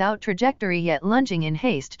 seemingly without trajectory yet lunging in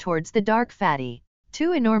haste towards the Dark Fatty.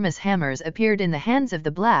 Two enormous hammers appeared in the hands of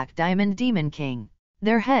the Black Diamond Demon King.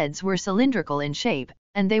 Their heads were cylindrical in shape,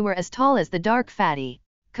 and they were as tall as the Dark Fatty.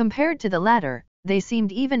 Compared to the latter, they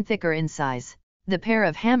seemed even thicker in size. The pair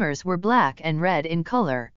of hammers were black and red in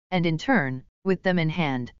color, and in turn, with them in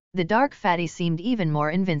hand, the Dark Fatty seemed even more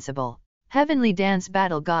invincible. Heavenly Dance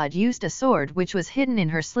Battle God used a sword which was hidden in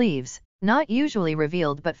her sleeves, not usually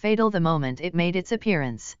revealed but fatal the moment it made its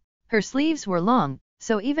appearance. Her sleeves were long,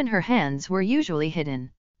 so even her hands were usually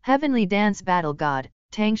hidden. Heavenly Dance Battle God,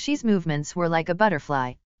 Tang Shi's movements were like a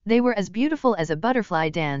butterfly. They were as beautiful as a butterfly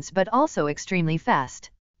dance but also extremely fast.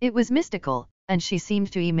 It was mystical, and she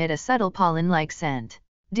seemed to emit a subtle pollen-like scent.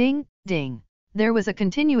 Ding, ding. There was a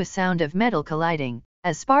continuous sound of metal colliding,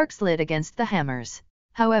 as sparks lit against the hammers.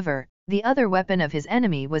 However, the other weapon of his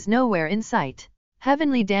enemy was nowhere in sight.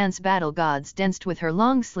 Heavenly Dance Battle Gods danced with her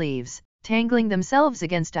long sleeves, tangling themselves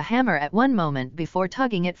against a hammer at one moment before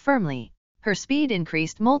tugging it firmly. Her speed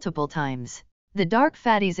increased multiple times. The Dark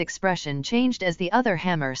Fatty's expression changed as the other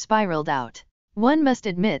hammer spiraled out. One must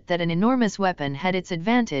admit that an enormous weapon had its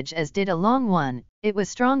advantage as did a long one. It was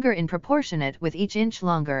stronger in proportionate with each inch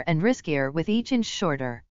longer and riskier with each inch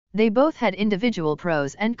shorter. They both had individual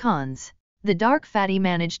pros and cons. The Dark Fatty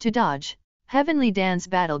managed to dodge. Heavenly Dance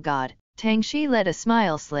Battle God, Tang Shi let a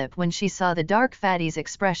smile slip when she saw the Dark Fatty's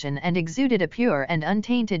expression and exuded a pure and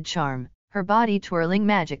untainted charm, her body twirling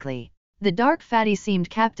magically. The Dark Fatty seemed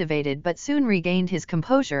captivated but soon regained his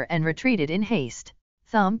composure and retreated in haste.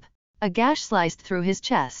 Thump! A gash sliced through his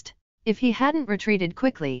chest. If he hadn't retreated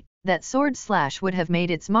quickly, that sword slash would have made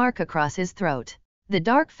its mark across his throat. The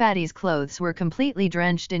Dark Fatty's clothes were completely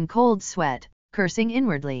drenched in cold sweat, cursing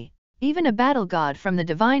inwardly. Even a battle god from the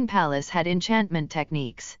Divine Palace had enchantment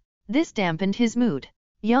techniques. This dampened his mood.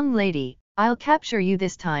 Young lady, I'll capture you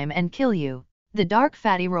this time and kill you. The Dark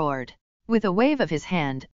Fatty roared. With a wave of his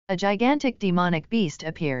hand, a gigantic demonic beast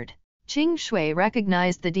appeared. Qing Shui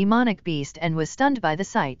recognized the demonic beast and was stunned by the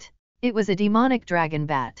sight. It was a demonic dragon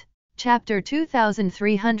bat. Chapter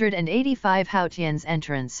 2385 Hao Tian's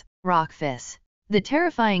entrance, Roc Fis. The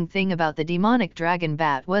terrifying thing about the demonic dragon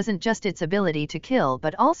bat wasn't just its ability to kill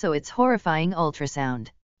but also its horrifying ultrasound.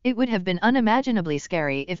 It would have been unimaginably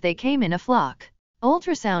scary if they came in a flock.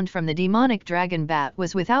 Ultrasound from the demonic dragon bat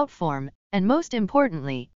was without form, and most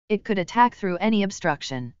importantly, it could attack through any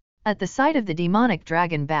obstruction. At the sight of the demonic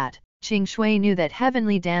dragon bat, Qing Shui knew that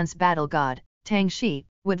Heavenly Dance Battle God, Tang Shi,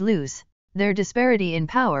 would lose. Their disparity in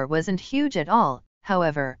power wasn't huge at all,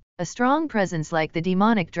 however. A strong presence like the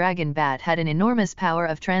demonic dragon bat had an enormous power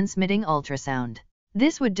of transmitting ultrasound.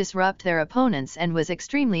 This would disrupt their opponents and was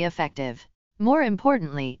extremely effective. More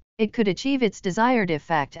importantly, it could achieve its desired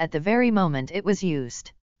effect at the very moment it was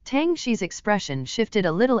used. Tang Shi's expression shifted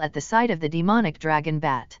a little at the sight of the demonic dragon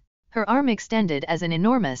bat. Her arm extended as an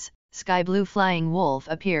enormous, sky-blue flying wolf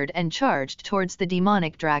appeared and charged towards the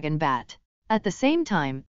demonic dragon bat. At the same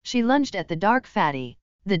time, she lunged at the Dark Fatty.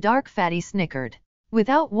 The Dark Fatty snickered.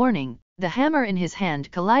 Without warning, the hammer in his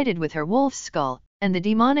hand collided with her wolf's skull, and the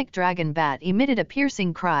demonic dragon bat emitted a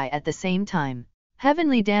piercing cry at the same time.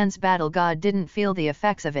 Heavenly Dance Battle God didn't feel the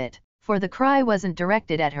effects of it, for the cry wasn't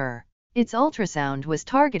directed at her. Its ultrasound was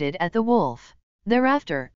targeted at the wolf.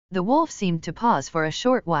 Thereafter, the wolf seemed to pause for a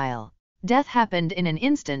short while. Death happened in an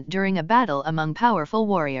instant during a battle among powerful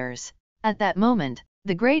warriors. At that moment,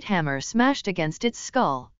 the great hammer smashed against its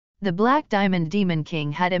skull. The Black Diamond Demon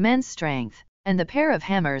King had immense strength, and the pair of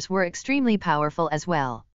hammers were extremely powerful as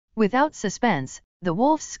well. Without suspense, the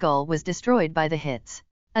wolf's skull was destroyed by the hits.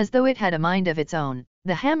 As though it had a mind of its own,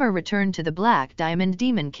 the hammer returned to the Black Diamond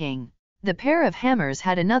Demon King. The pair of hammers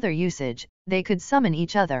had another usage, they could summon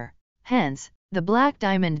each other. Hence, the Black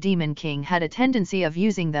Diamond Demon King had a tendency of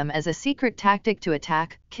using them as a secret tactic to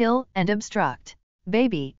attack, kill, and obstruct.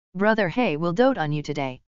 Baby, brother Hay will dote on you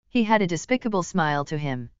today. He had a despicable smile to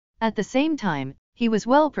him. At the same time, he was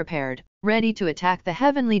well prepared, ready to attack the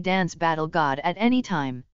heavenly dance battle god at any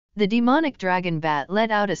time. The demonic dragon bat let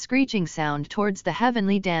out a screeching sound towards the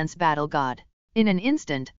heavenly dance battle god. In an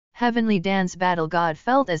instant, heavenly dance battle god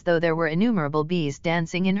felt as though there were innumerable bees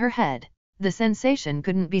dancing in her head. The sensation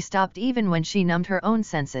couldn't be stopped even when she numbed her own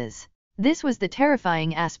senses. This was the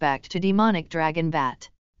terrifying aspect to demonic dragon bat.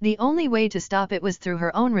 The only way to stop it was through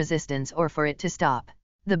her own resistance or for it to stop.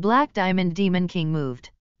 The Black Diamond Demon King moved.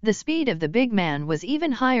 The speed of the big man was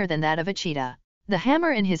even higher than that of a cheetah. The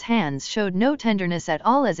hammer in his hands showed no tenderness at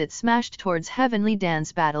all as it smashed towards heavenly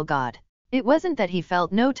dance battle god. It wasn't that he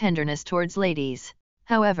felt no tenderness towards ladies.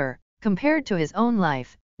 However, compared to his own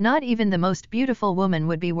life, not even the most beautiful woman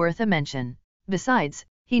would be worth a mention. Besides,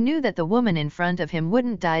 he knew that the woman in front of him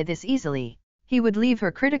wouldn't die this easily. He would leave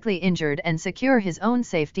her critically injured and secure his own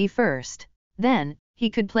safety first. Then, he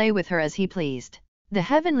could play with her as he pleased. The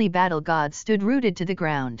heavenly battle god stood rooted to the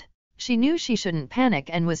ground. She knew she shouldn't panic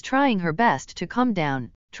and was trying her best to calm down,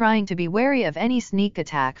 trying to be wary of any sneak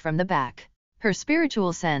attack from the back. Her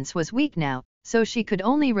spiritual sense was weak now, so she could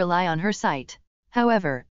only rely on her sight.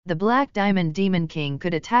 However, the Black Diamond Demon King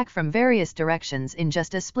could attack from various directions in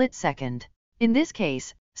just a split second. In this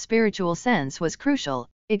case, spiritual sense was crucial.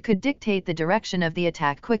 It could dictate the direction of the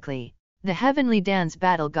attack quickly. The heavenly dance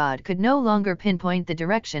battle god could no longer pinpoint the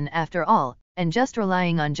direction after all, and just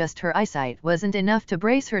relying on just her eyesight wasn't enough to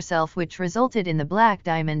brace herself, which resulted in the Black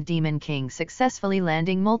Diamond Demon King successfully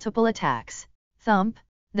landing multiple attacks. Thump!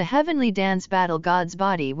 The heavenly dance battle god's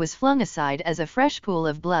body was flung aside as a fresh pool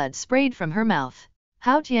of blood sprayed from her mouth.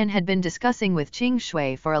 Tian had been discussing with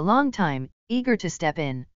Shui for a long time, eager to step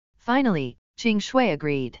in. Finally, Shui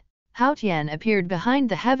agreed. Tian appeared behind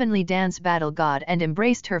the heavenly dance battle god and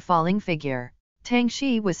embraced her falling figure.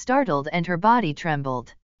 Tangxi was startled and her body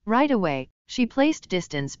trembled. Right away, she placed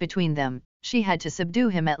distance between them. She had to subdue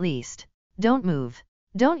him at least. Don't move.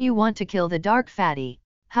 Don't you want to kill the dark fatty?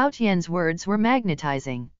 Tian's words were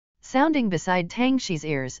magnetizing. Sounding beside Tangxi's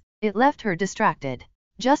ears, it left her distracted.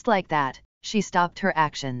 Just like that, she stopped her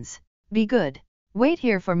actions. Be good. Wait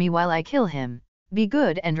here for me while I kill him. Be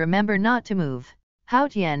good and remember not to move.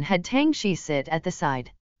 Tian had Tangxi sit at the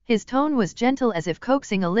side. His tone was gentle as if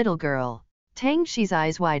coaxing a little girl. Tangxi's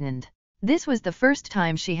eyes widened. This was the first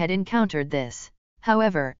time she had encountered this.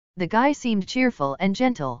 However, the guy seemed cheerful and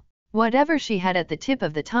gentle. Whatever she had at the tip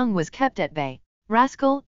of the tongue was kept at bay.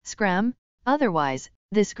 Rascal, scram! Otherwise,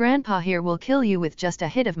 this grandpa here will kill you with just a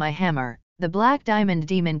hit of my hammer. The Black Diamond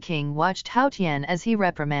Demon King watched Tian as he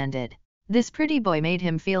reprimanded. This pretty boy made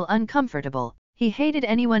him feel uncomfortable. He hated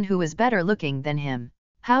anyone who was better looking than him.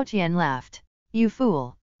 Tian laughed. You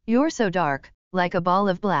fool! You're so dark, like a ball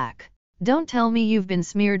of black. Don't tell me you've been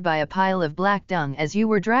smeared by a pile of black dung as you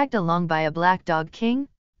were dragged along by a black dog king?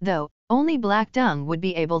 Though, only black dung would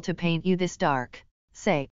be able to paint you this dark.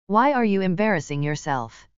 Say, why are you embarrassing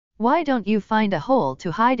yourself? Why don't you find a hole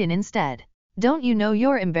to hide in instead? Don't you know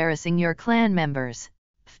you're embarrassing your clan members?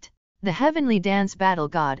 Pfft! The heavenly dance battle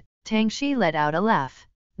god, Tangxi let out a laugh.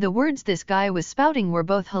 The words this guy was spouting were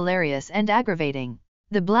both hilarious and aggravating.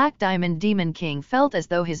 The Black Diamond Demon King felt as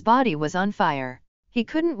though his body was on fire. He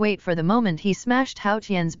couldn't wait for the moment he smashed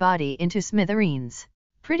Tian's body into smithereens.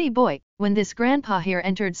 Pretty boy, when this grandpa here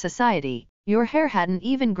entered society, your hair hadn't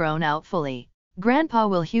even grown out fully. Grandpa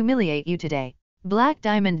will humiliate you today. Black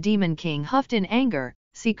Diamond Demon King huffed in anger,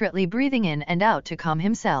 secretly breathing in and out to calm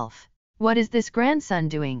himself. What is this grandson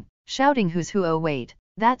doing? Shouting who's who? Oh wait,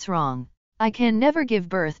 that's wrong. I can never give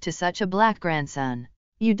birth to such a black grandson.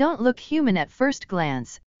 You don't look human at first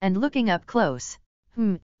glance, and looking up close.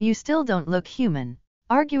 You still don't look human.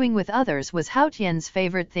 Arguing with others was Tian's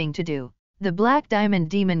favorite thing to do. The Black Diamond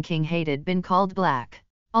Demon King hated being called black.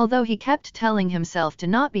 Although he kept telling himself to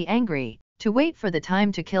not be angry, to wait for the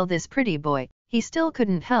time to kill this pretty boy, he still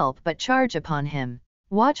couldn't help but charge upon him.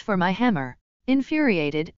 Watch for my hammer.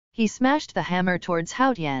 Infuriated, he smashed the hammer towards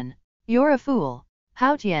Tian. You're a fool.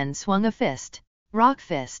 Tian swung a fist. Roc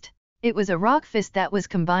Fist. It was a rock fist that was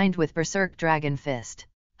combined with Berserk Dragon Fist.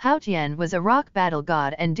 Tian was a rock battle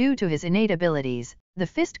god, and due to his innate abilities, the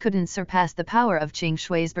fist couldn't surpass the power of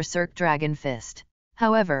Shui's Berserk Dragon Fist.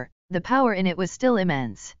 However, the power in it was still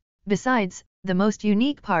immense. Besides, the most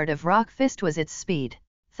unique part of Roc Fist was its speed.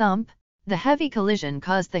 Thump! The heavy collision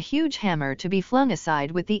caused the huge hammer to be flung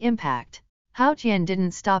aside with the impact. Tian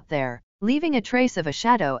didn't stop there, leaving a trace of a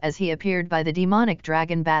shadow as he appeared by the demonic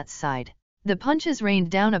dragon bat's side. The punches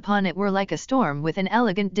rained down upon it were like a storm with an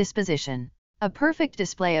elegant disposition. a perfect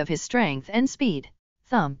display of his strength and speed.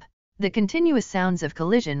 Thump. The continuous sounds of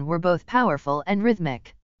collision were both powerful and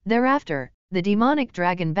rhythmic. Thereafter, the demonic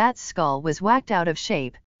dragon bat's skull was whacked out of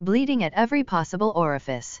shape, bleeding at every possible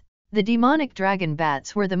orifice. The demonic dragon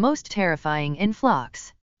bats were the most terrifying in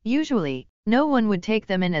flocks. Usually, no one would take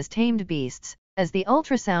them in as tamed beasts, as the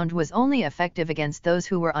ultrasound was only effective against those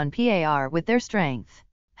who were on par with their strength.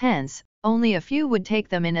 Hence, only a few would take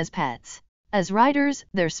them in as pets. As riders,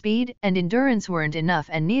 their speed and endurance weren't enough,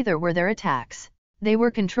 and neither were their attacks. They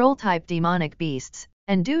were control-type demonic beasts,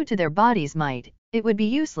 and due to their body's might, it would be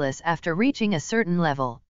useless after reaching a certain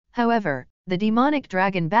level. However, the demonic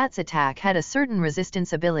dragon bat's attack had a certain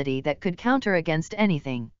resistance ability that could counter against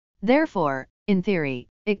anything. Therefore, in theory,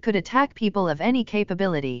 it could attack people of any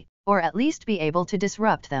capability, or at least be able to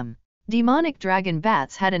disrupt them. Demonic dragon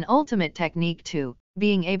bats had an ultimate technique too,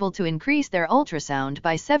 being able to increase their ultrasound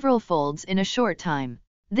by several folds in a short time.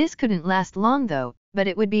 This couldn't last long though, but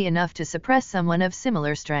it would be enough to suppress someone of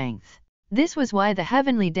similar strength. This was why the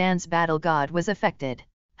heavenly dance battle god was affected.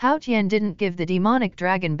 Tian didn't give the demonic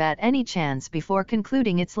dragon bat any chance before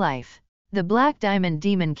concluding its life. The Black Diamond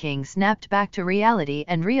Demon King snapped back to reality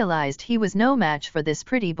and realized he was no match for this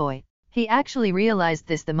pretty boy. He actually realized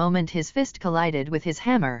this the moment his fist collided with his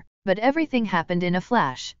hammer, but everything happened in a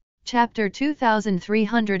flash. Chapter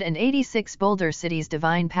 2386 Boulder City's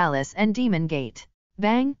Divine Palace and Demon Gate.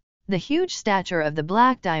 Bang! The huge stature of the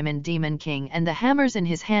Black Diamond Demon King and the hammers in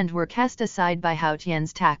his hand were cast aside by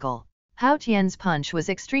Tian's tackle. Tian's punch was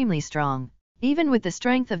extremely strong. Even with the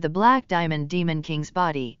strength of the Black Diamond Demon King's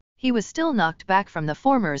body, he was still knocked back from the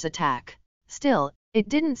former's attack. Still, it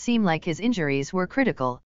didn't seem like his injuries were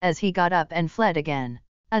critical, as he got up and fled again.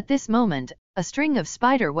 At this moment, a string of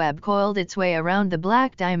spider web coiled its way around the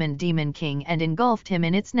Black Diamond Demon King and engulfed him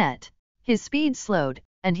in its net. His speed slowed,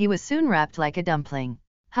 and he was soon wrapped like a dumpling.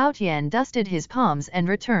 Tian dusted his palms and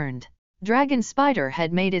returned. Dragon Spider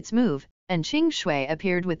had made its move, and Shui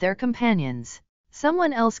appeared with their companions.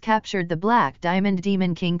 Someone else captured the Black Diamond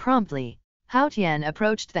Demon King promptly. Tian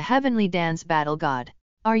approached the Heavenly Dance Battle God.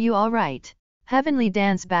 "Are you all right?" Heavenly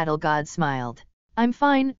Dance Battle God smiled. "I'm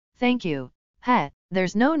fine, thank you."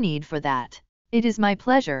 There's no need for that. "It is my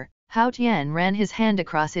pleasure." Tian ran his hand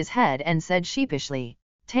across his head and said sheepishly.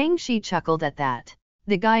 Tang Shi chuckled at that.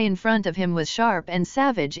 The guy in front of him was sharp and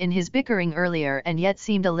savage in his bickering earlier and yet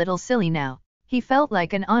seemed a little silly now. He felt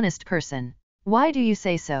like an honest person. "Why do you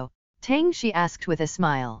say so?" Tang Shi asked with a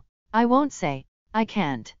smile. "I won't say. I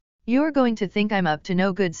can't. You're going to think I'm up to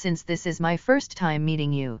no good since this is my first time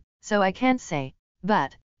meeting you, so I can't say.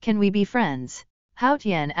 But, can we be friends?"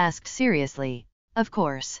 Tian asked seriously. "Of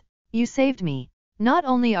course. You saved me. Not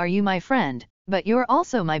only are you my friend, but you're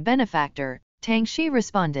also my benefactor," Tang Shi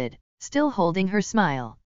responded, still holding her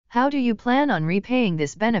smile. "How do you plan on repaying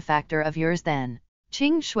this benefactor of yours then?"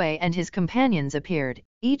 Qing Shui and his companions appeared,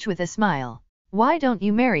 each with a smile. "Why don't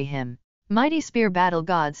you marry him?" Mighty Spear Battle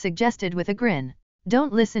God suggested with a grin.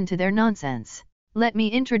 "Don't listen to their nonsense. Let me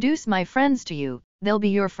introduce my friends to you, they'll be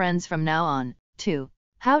your friends from now on, too."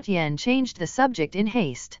 Tian changed the subject in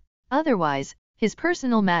haste. Otherwise, his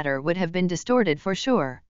personal matter would have been distorted for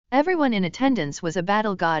sure. Everyone in attendance was a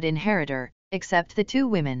battle god inheritor, except the two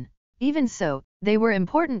women. Even so, they were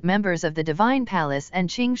important members of the Divine Palace and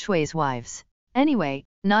Qing Shui's wives. Anyway,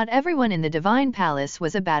 not everyone in the Divine Palace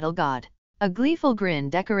was a battle god. A gleeful grin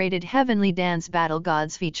decorated Heavenly Dance Battle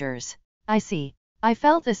God's features. "I see. I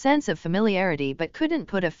felt a sense of familiarity but couldn't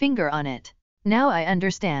put a finger on it. Now I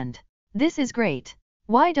understand. This is great.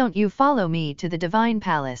 Why don't you follow me to the Divine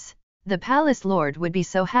Palace? The Palace Lord would be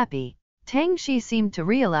so happy." Tang Shi seemed to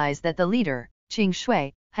realize that the leader, Qing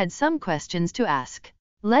Shui, had some questions to ask.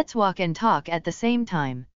 "Let's walk and talk at the same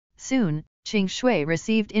time." Soon, Qing Shui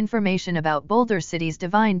received information about Boulder City's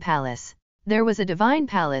Divine Palace. There was a Divine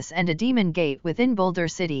Palace and a Demon Gate within Boulder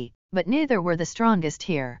City, but neither were the strongest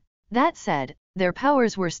here. That said, their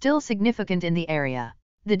powers were still significant in the area.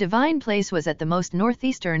 The Divine Place was at the most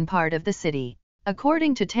northeastern part of the city.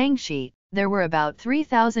 According to Tang Shi, there were about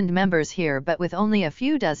 3,000 members here but with only a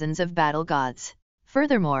few dozens of battle gods.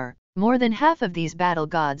 Furthermore, more than half of these battle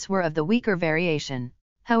gods were of the weaker variation.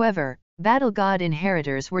 However, battle god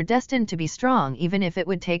inheritors were destined to be strong even if it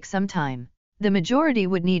would take some time. The majority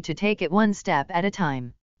would need to take it one step at a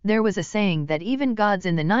time. There was a saying that even gods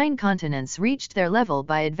in the 9 continents reached their level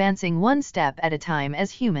by advancing one step at a time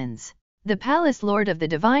as humans. The Palace Lord of the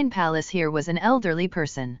Divine Palace here was an elderly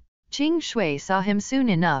person. Qing Shui saw him soon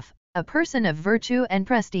enough, a person of virtue and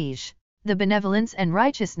prestige. The benevolence and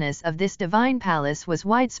righteousness of this Divine Palace was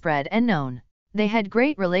widespread and known. They had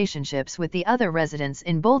great relationships with the other residents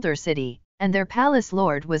in Boulder City, and their Palace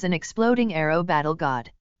Lord was an exploding arrow battle god.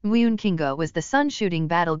 Muun Kingo was the sun-shooting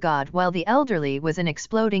battle god while the elderly was an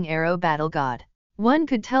exploding arrow battle god. One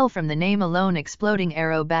could tell from the name alone exploding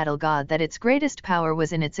arrow battle god that its greatest power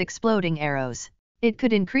was in its exploding arrows. It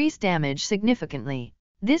could increase damage significantly.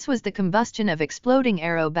 This was the combustion of exploding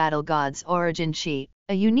arrow battle god's origin chi,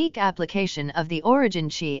 a unique application of the origin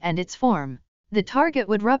chi and its form. The target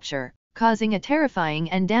would rupture, causing a terrifying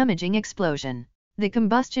and damaging explosion. The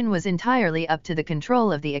combustion was entirely up to the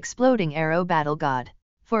control of the exploding arrow battle god.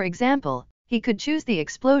 For example, he could choose the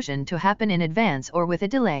explosion to happen in advance or with a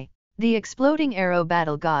delay. The exploding arrow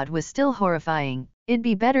battle god was still horrifying. It'd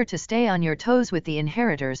be better to stay on your toes with the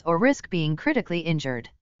inheritors or risk being critically injured.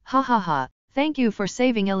 Ha ha ha, thank you for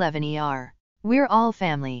saving 11ER. We're all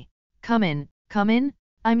family. Come in, come in,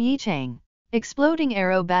 I'm Yi Chang. Exploding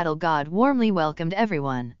arrow battle god warmly welcomed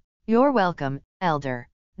everyone. You're welcome, elder.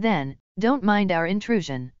 Then, don't mind our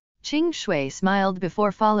intrusion. Qing Shui smiled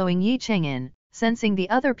before following Yi Chang in, sensing the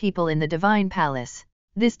other people in the divine palace.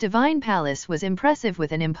 This divine palace was impressive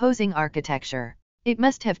with an imposing architecture. It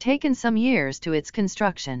must have taken some years to its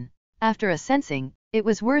construction. After a sensing, it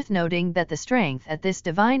was worth noting that the strength at this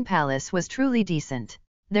divine palace was truly decent.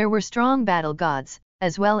 There were strong battle gods,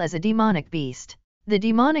 as well as a demonic beast. The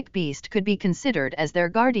demonic beast could be considered as their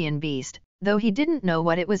guardian beast, though he didn't know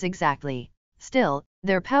what it was exactly. Still,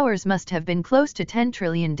 their powers must have been close to 10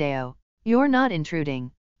 trillion Dao. You're not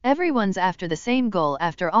intruding. Everyone's after the same goal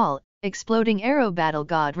after all, exploding arrow battle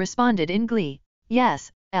god responded in glee.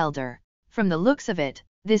 Yes, elder. From the looks of it,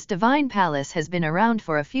 this divine palace has been around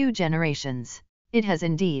for a few generations. It has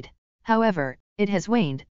indeed. However, it has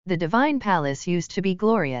waned. The divine palace used to be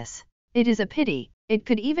glorious. It is a pity, it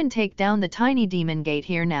could even take down the tiny demon gate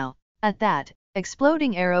here now. At that,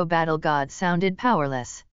 exploding arrow battle god sounded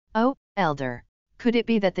powerless. Oh, elder. Could it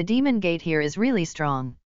be that the demon gate here is really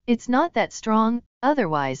strong? It's not that strong,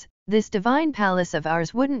 otherwise, this divine palace of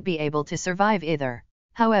ours wouldn't be able to survive either.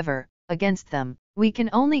 However, against them, we can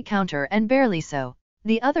only counter and barely so.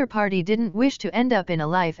 The other party didn't wish to end up in a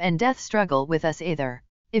life and death struggle with us either.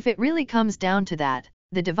 If it really comes down to that,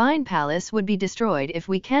 the divine palace would be destroyed if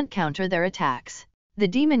we can't counter their attacks. The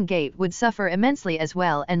demon gate would suffer immensely as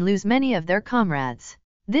well and lose many of their comrades.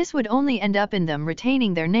 This would only end up in them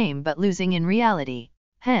retaining their name but losing in reality.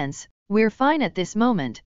 Hence, we're fine at this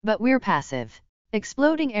moment, but we're passive.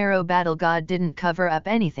 Exploding arrow battle god didn't cover up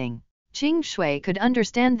anything. Qing Shui could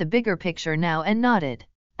understand the bigger picture now and nodded.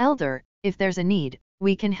 Elder, if there's a need,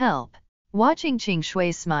 we can help. Watching Qing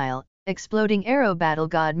Shui's smile, exploding arrow battle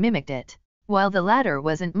god mimicked it. While the latter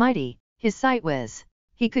wasn't mighty, his sight was.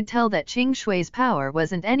 He could tell that Qing Shui's power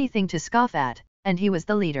wasn't anything to scoff at, and he was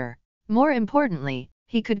the leader. More importantly,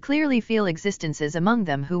 he could clearly feel existences among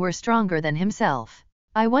them who were stronger than himself.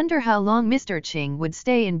 I wonder how long Mr. Qing would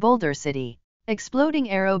stay in Boulder City. Exploding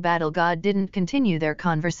arrow battle god didn't continue their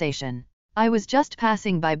conversation. I was just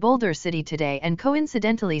passing by Boulder City today and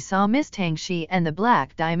coincidentally saw Miss Tangxi and the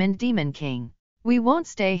Black Diamond Demon King. We won't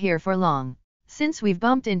stay here for long. Since we've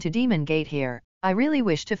bumped into Demon Gate here, I really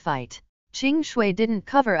wish to fight. Qing Shui didn't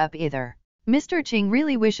cover up either. Mr. Qing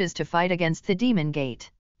really wishes to fight against the Demon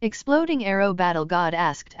Gate. Exploding arrow battle god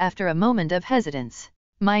asked after a moment of hesitance.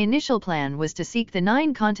 My initial plan was to seek the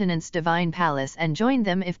 9 continents divine palace and join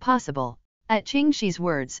them if possible. At Qing Shi's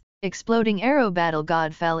words, exploding arrow battle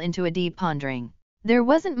god fell into a deep pondering. There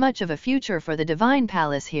wasn't much of a future for the divine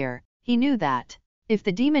palace here, he knew that. If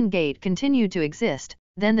the demon gate continued to exist,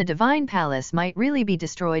 then the divine palace might really be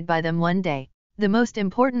destroyed by them one day. The most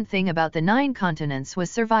important thing about the 9 continents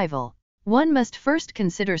was survival. One must first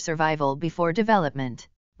consider survival before development.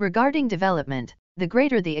 Regarding development, the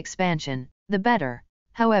greater the expansion, the better.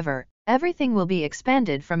 However, everything will be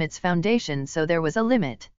expanded from its foundation, so there was a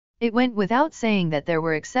limit. It went without saying that there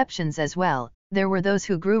were exceptions as well. There were those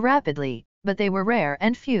who grew rapidly, but they were rare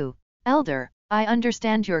and few. Elder, I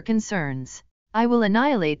understand your concerns. I will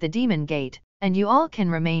annihilate the demon gate, and you all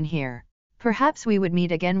can remain here. Perhaps we would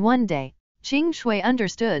meet again one day. Qing Shui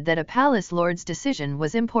understood that a palace lord's decision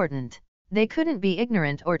was important. They couldn't be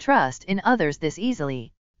ignorant or trust in others this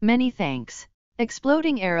easily. Many thanks.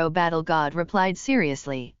 Exploding arrow battle god replied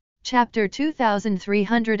seriously. Chapter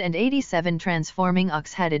 2387 Transforming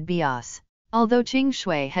Ox-Headed Beas. Although Qing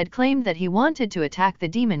Shui had claimed that he wanted to attack the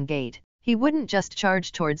demon gate, he wouldn't just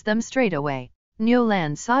charge towards them straight away.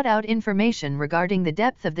 Niolan sought out information regarding the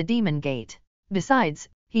depth of the demon gate. Besides,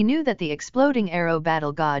 he knew that the exploding arrow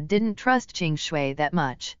battle god didn't trust Qing Shui that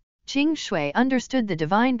much. Qing Shui understood the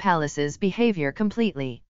divine palace's behavior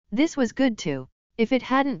completely. This was good too. If it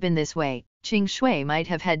hadn't been this way, Qing Shui might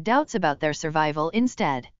have had doubts about their survival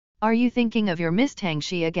instead. Are you thinking of your Miss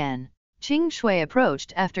Tangxi again? Qing Shui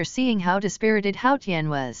approached after seeing how dispirited Tian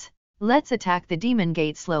was. Let's attack the Demon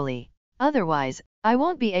Gate slowly. Otherwise, I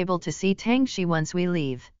won't be able to see Tang Shi once we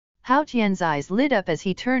leave. Hao Tian's eyes lit up as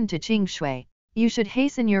he turned to Qing Shui. You should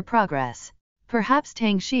hasten your progress. Perhaps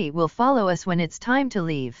Tang Shi will follow us when it's time to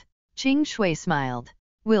leave. Qing Shui smiled.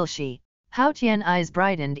 Will she? Hao Tian's eyes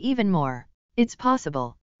brightened even more. It's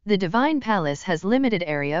possible. The Divine Palace has limited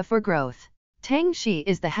area for growth. Tang Shi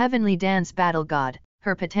is the heavenly dance battle god.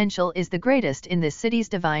 Her potential is the greatest in this city's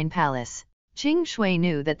Divine Palace. Qing Shui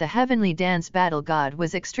knew that the heavenly dance battle god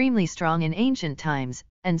was extremely strong in ancient times,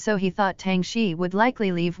 and so he thought Tang Shi would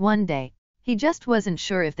likely leave one day. He just wasn't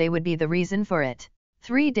sure if they would be the reason for it.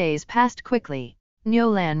 3 days passed quickly.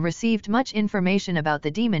 Niulan received much information about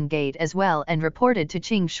the Demon Gate as well and reported to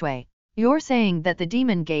Qing Shui. You're saying that the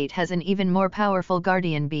Demon Gate has an even more powerful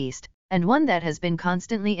guardian beast, and one that has been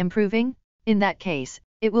constantly improving? In that case,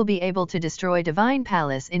 it will be able to destroy Divine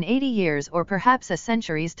Palace in 80 years or perhaps a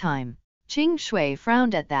century's time. Qing Shui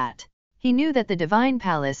frowned at that. He knew that the Divine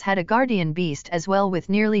Palace had a guardian beast as well with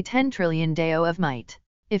nearly 10 trillion Dao of might.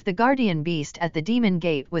 If the guardian beast at the Demon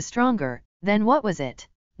Gate was stronger, then what was it?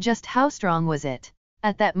 Just how strong was it?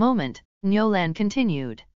 At that moment, Niulan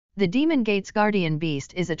continued. The Demon Gate's guardian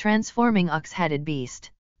beast is a transforming ox-headed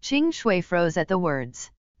beast. Qing Shui froze at the words.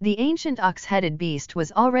 The ancient ox-headed beast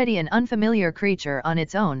was already an unfamiliar creature on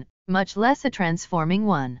its own, much less a transforming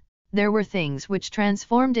one. There were things which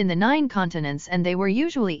transformed in the 9 continents and they were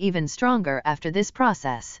usually even stronger after this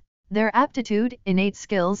process. Their aptitude, innate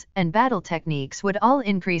skills, and battle techniques would all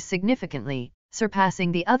increase significantly,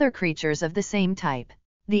 surpassing the other creatures of the same type.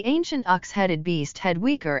 The ancient ox-headed beast had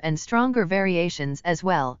weaker and stronger variations as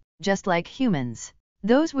well, just like humans.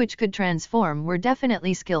 Those which could transform were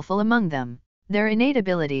definitely skillful among them. Their innate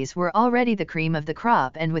abilities were already the cream of the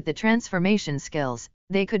crop, and with the transformation skills,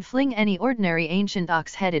 they could fling any ordinary ancient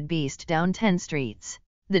ox-headed beast down 10 streets.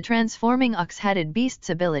 The transforming ox-headed beast's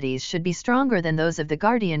abilities should be stronger than those of the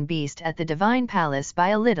guardian beast at the Divine Palace by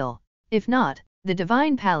a little. If not, the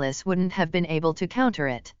Divine Palace wouldn't have been able to counter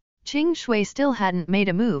it. Qing Shui still hadn't made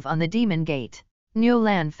a move on the Demon Gate.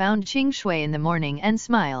 Niulan found Qing Shui in the morning and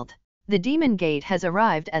smiled. The Demon Gate has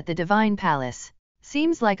arrived at the Divine Palace.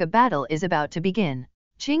 Seems like a battle is about to begin.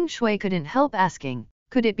 Qing Shui couldn't help asking,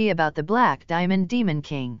 could it be about the Black Diamond Demon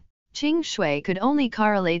King? Qing Shui could only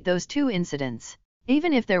correlate those 2 incidents.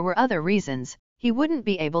 Even if there were other reasons, he wouldn't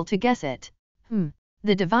be able to guess it.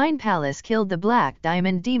 The Divine Palace killed the Black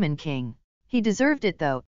Diamond Demon King. He deserved it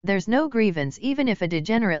though. There's no grievance even if a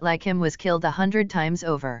degenerate like him was killed 100 times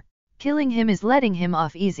over. Killing him is letting him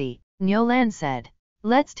off easy, Niulan said.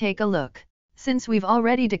 Let's take a look. Since we've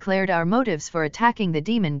already declared our motives for attacking the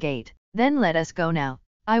Demon Gate, then let us go now.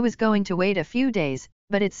 I was going to wait a few days,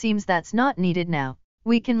 but it seems that's not needed now.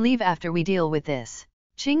 We can leave after we deal with this.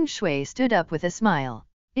 Qing Shui stood up with a smile.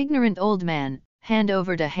 Ignorant old man, hand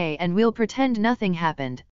over to He and we'll pretend nothing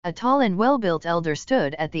happened. A tall and well-built elder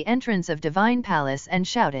stood at the entrance of Divine Palace and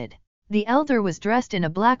shouted. The elder was dressed in a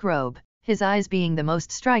black robe, his eyes being the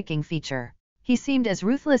most striking feature. He seemed as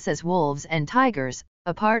ruthless as wolves and tigers,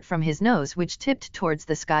 apart from his nose which tipped towards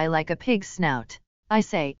the sky like a pig's snout. I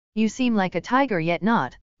say, you seem like a tiger yet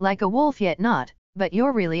not, like a wolf yet not, but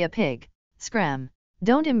you're really a pig. Scram.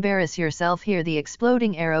 Don't embarrass yourself here, the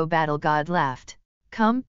exploding arrow battle god laughed.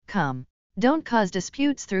 Come, come. Don't cause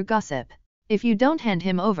disputes through gossip. If you don't hand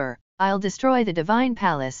him over, I'll destroy the Divine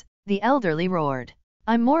Palace, the elderly roared.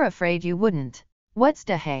 I'm more afraid you wouldn't. What's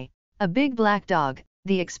Dahe? A big black dog,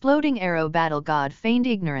 the exploding arrow battle god feigned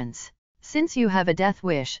ignorance. Since you have a death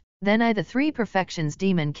wish, then I the 3 perfections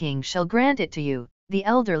Demon King shall grant it to you, the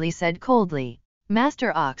elderly said coldly.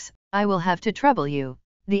 Master Ox, I will have to trouble you.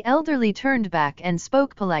 The elderly turned back and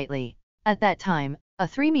spoke politely. At that time, a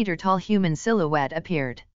 3-meter-tall human silhouette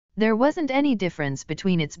appeared. There wasn't any difference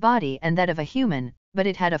between its body and that of a human, but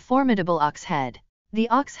it had a formidable ox head. The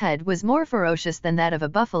ox head was more ferocious than that of a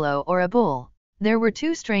buffalo or a bull. There were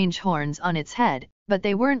 2 strange horns on its head, but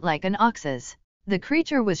they weren't like an ox's. The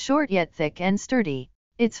creature was short yet thick and sturdy.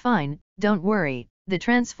 It's fine, don't worry, the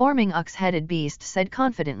transforming ox-headed beast said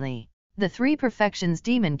confidently. The 3 perfections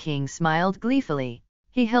Demon King smiled gleefully.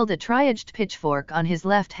 He held a tri-edged pitchfork on his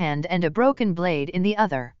left hand and a broken blade in the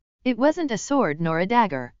other. It wasn't a sword nor a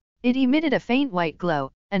dagger. It emitted a faint white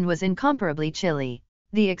glow, and was incomparably chilly.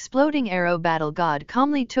 The exploding arrow battle god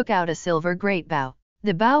calmly took out a silver great bow.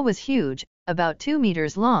 The bow was huge, about 2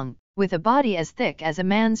 meters long, with a body as thick as a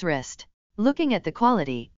man's wrist. Looking at the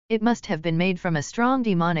quality, it must have been made from a strong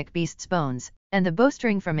demonic beast's bones, and the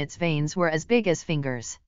bowstring from its veins were as big as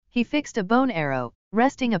fingers. He fixed a bone arrow,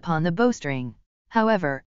 resting upon the bowstring.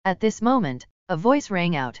 However, at this moment, a voice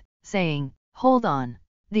rang out, saying, "Hold on."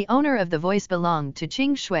 The owner of the voice belonged to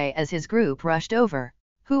Qing Shui as his group rushed over.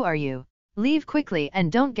 Who are you? Leave quickly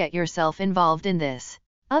and don't get yourself involved in this.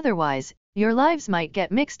 Otherwise, your lives might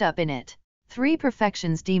get mixed up in it. 3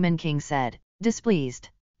 Perfections Demon King said, displeased.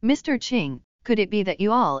 Mr. Qing, could it be that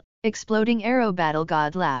you all, exploding arrow battle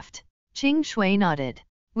god laughed. Qing Shui nodded.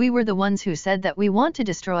 We were the ones who said that we want to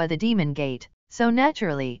destroy the Demon Gate, so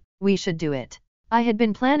naturally, we should do it. I had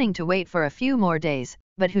been planning to wait for a few more days,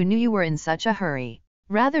 but who knew you were in such a hurry?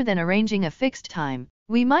 Rather than arranging a fixed time,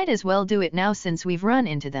 we might as well do it now since we've run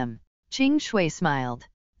into them. Qing Shui smiled.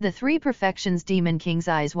 The 3 Perfections Demon King's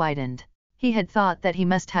eyes widened. He had thought that he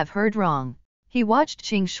must have heard wrong. He watched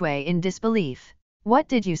Qing Shui in disbelief. What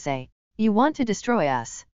did you say? You want to destroy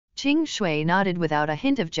us? Qing Shui nodded without a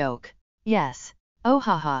hint of joke. Yes. Oh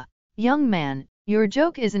haha. Young man, your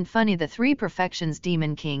joke isn't funny. The 3 Perfections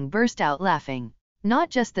Demon King burst out laughing. Not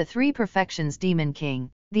just the 3 Perfections Demon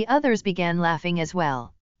King, the others began laughing as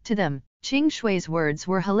well. To them, Qing Shui's words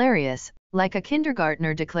were hilarious, like a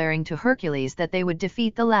kindergartner declaring to Hercules that they would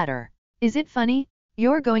defeat the latter. Is it funny?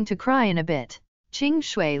 You're going to cry in a bit. Qing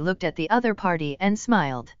Shui looked at the other party and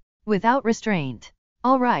smiled. Without restraint.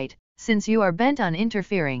 All right, since you are bent on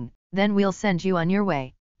interfering, then we'll send you on your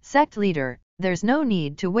way. Sect leader, there's no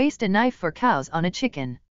need to waste a knife for cows on a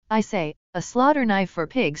chicken. I say, a slaughter knife for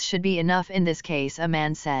pigs should be enough in this case, a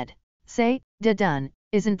man said. Say, done,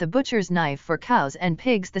 isn't the butcher's knife for cows and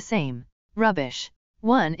pigs the same? Rubbish.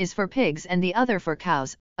 One is for pigs and the other for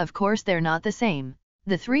cows, of course they're not the same.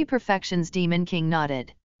 The 3 Perfections Demon King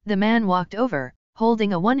nodded. The man walked over,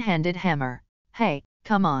 holding a one-handed hammer. Hey,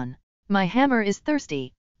 come on. My hammer is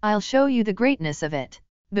thirsty. I'll show you the greatness of it.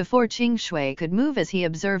 Before Qing Shui could move as he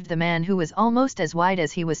observed the man who was almost as wide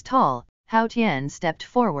as he was tall, Tian stepped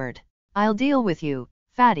forward. I'll deal with you,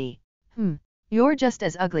 fatty. You're just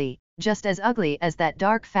as ugly as that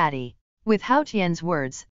dark fatty. With Tian's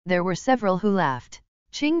words, there were several who laughed.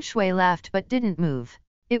 Qing Shui laughed but didn't move.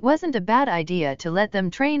 It wasn't a bad idea to let them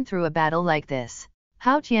train through a battle like this.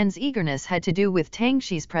 Tian's eagerness had to do with Tang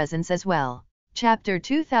Shi's presence as well. Chapter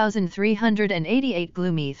 2388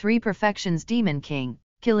 Gloomy 3 Perfections Demon King,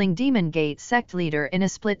 killing Demon Gate Sect Leader in a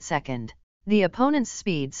split second. The opponent's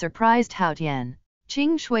speed surprised Tian.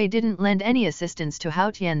 Qing Shui didn't lend any assistance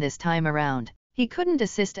to Tian this time around. He couldn't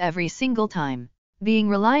assist every single time. Being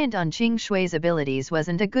reliant on Qing Shui's abilities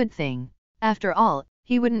wasn't a good thing. After all,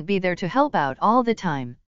 he wouldn't be there to help out all the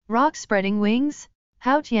time. Rock spreading wings?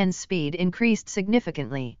 Tian's speed increased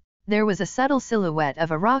significantly. There was a subtle silhouette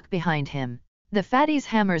of a rock behind him. The fatty's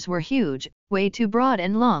hammers were huge, way too broad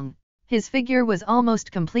and long. His figure was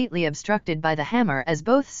almost completely obstructed by the hammer as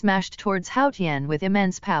both smashed towards Tian with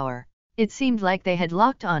immense power. It seemed like they had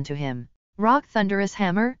locked onto him. Rock thunderous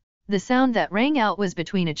hammer? The sound that rang out was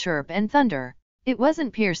between a chirp and thunder. It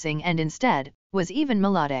wasn't piercing and instead, was even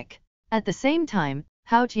melodic. At the same time,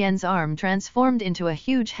 Tian's arm transformed into a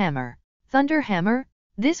huge hammer. Thunder hammer?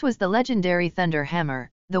 This was the legendary thunder hammer,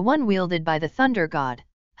 the one wielded by the thunder god.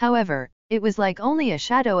 However, it was like only a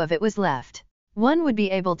shadow of it was left. One would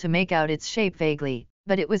be able to make out its shape vaguely,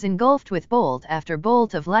 but it was engulfed with bolt after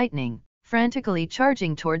bolt of lightning, frantically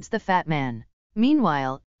charging towards the fat man.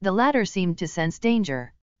 Meanwhile, the latter seemed to sense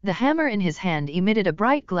danger. The hammer in his hand emitted a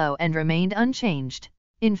bright glow and remained unchanged.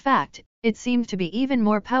 In fact, it seemed to be even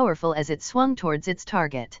more powerful as it swung towards its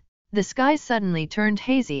target. The sky suddenly turned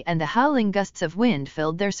hazy and the howling gusts of wind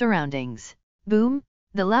filled their surroundings. Boom!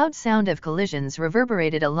 The loud sound of collisions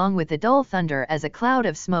reverberated along with the dull thunder as a cloud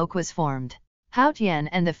of smoke was formed. Tian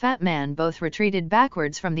and the fat man both retreated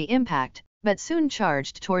backwards from the impact, but soon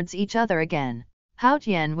charged towards each other again.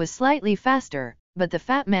 Tian was slightly faster, but the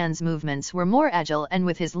fat man's movements were more agile, and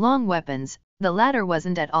with his long weapons, the latter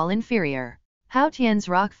wasn't at all inferior. Tian's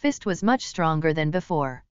rock fist was much stronger than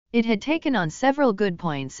before. It had taken on several good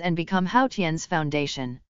points and become Tian's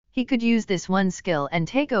foundation. He could use this one skill and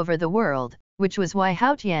take over the world, which was why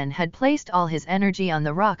Tian had placed all his energy on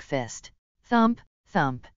the rock fist. Thump,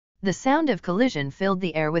 thump. The sound of collision filled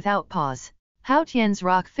the air without pause. Tian's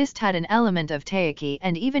rock fist had an element of Taiki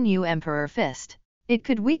and even Emperor fist. It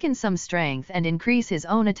could weaken some strength and increase his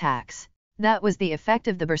own attacks. That was the effect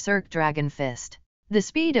of the Berserk Dragon Fist. The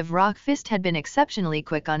speed of Rock Fist had been exceptionally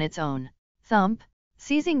quick on its own. Thump!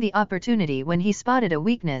 Seizing the opportunity when he spotted a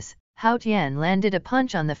weakness, Tian landed a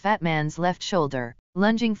punch on the fat man's left shoulder,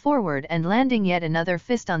 lunging forward and landing yet another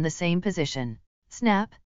fist on the same position.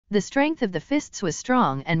 Snap! The strength of the fists was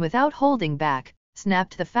strong and without holding back,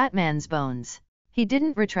 snapped the fat man's bones. He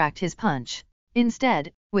didn't retract his punch.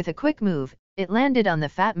 Instead, with a quick move, it landed on the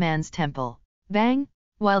fat man's temple. Bang!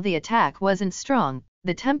 While the attack wasn't strong,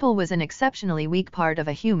 the temple was an exceptionally weak part of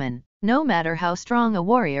a human, no matter how strong a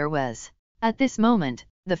warrior was. At this moment,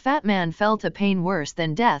 the fat man felt a pain worse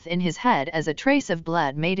than death in his head as a trace of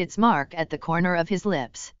blood made its mark at the corner of his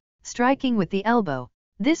lips. Striking with the elbow.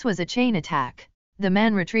 This was a chain attack. The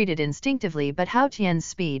man retreated instinctively, but Hao Tian's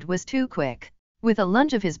speed was too quick. With a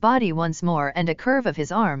lunge of his body once more and a curve of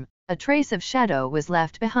his arm, a trace of shadow was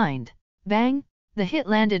left behind. Bang! The hit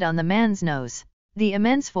landed on the man's nose. The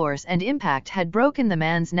immense force and impact had broken the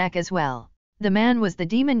man's neck as well. The man was the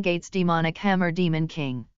Demon Gate's demonic hammer Demon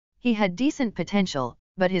King. He had decent potential,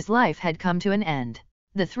 but his life had come to an end.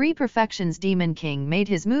 The Three Perfections Demon King made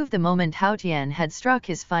his move the moment Hao Tian had struck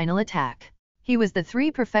his final attack. He was the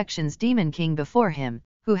Three Perfections Demon King before him,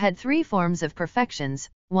 who had 3 forms of perfections,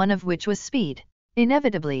 one of which was speed.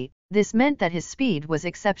 Inevitably, this meant that his speed was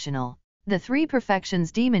exceptional. The Three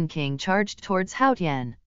Perfections Demon King charged towards Hao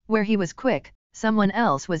Tian. Where he was quick, someone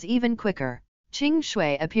else was even quicker. Qing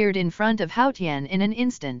Shui appeared in front of Hao Tian in an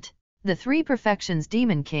instant. The Three Perfections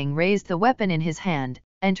Demon King raised the weapon in his hand,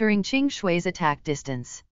 entering Qing Shui's attack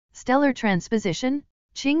distance. Stellar Transposition?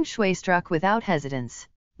 Qing Shui struck without hesitance.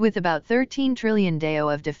 With about 13 trillion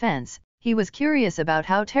Dao of defense, he was curious about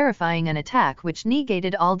how terrifying an attack which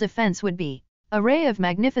negated all defense would be. A ray of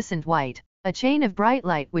magnificent white, a chain of bright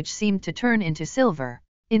light which seemed to turn into silver.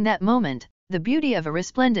 In that moment, the beauty of a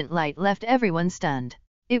resplendent light left everyone stunned.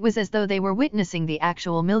 It was as though they were witnessing the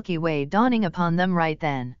actual Milky Way dawning upon them right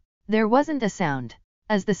then. There wasn't a sound.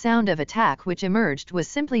 As the sound of attack which emerged was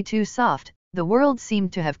simply too soft, the world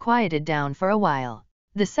seemed to have quieted down for a while.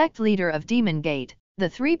 The sect leader of Demon Gate, the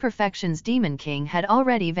Three Perfections Demon King, had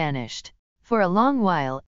already vanished. For a long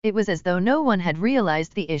while, it was as though no one had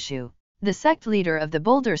realized the issue. The sect leader of the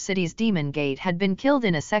Boulder city's Demon Gate had been killed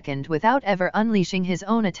in a second without ever unleashing his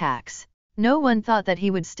own attacks. No one thought that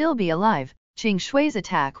he would still be alive. Qing Shui's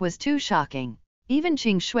attack was too shocking. Even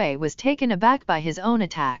Qing Shui was taken aback by his own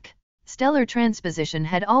attack. Stellar Transposition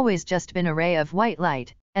had always just been a ray of white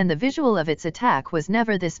light, and the visual of its attack was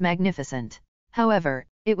never this magnificent. However,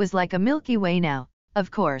 it was like a Milky Way now.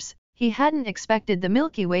 Of course, he hadn't expected the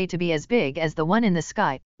Milky Way to be as big as the one in the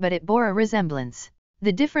sky, but it bore a resemblance.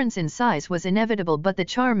 The difference in size was inevitable, but the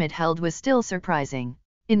charm it held was still surprising.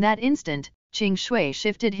 In that instant, Qing Shui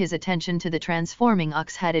shifted his attention to the transforming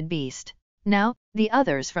ox-headed beast. Now, the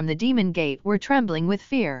others from the Demon Gate were trembling with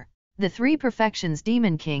fear. The Three Perfections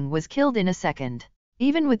Demon King was killed in a second.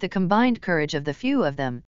 Even with the combined courage of the few of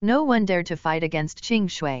them, no one dared to fight against Qing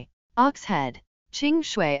Shui. Ox-head. Qing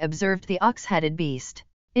Shui observed the ox-headed beast.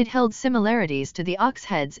 It held similarities to the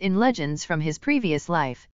ox-heads in legends from his previous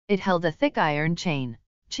life. It held a thick iron chain.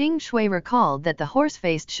 Qing Shui recalled that the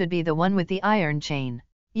horse-faced should be the one with the iron chain.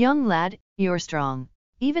 Young lad, you're strong.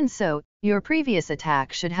 Even so, your previous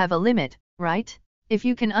attack should have a limit, right? If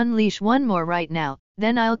you can unleash one more right now,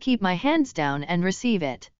 then I'll keep my hands down and receive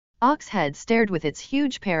it. Oxhead stared with its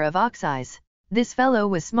huge pair of ox eyes. This fellow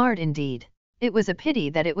was smart indeed. It was a pity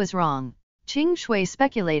that it was wrong. Qing Shui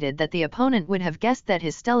speculated that the opponent would have guessed that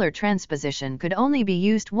his stellar transposition could only be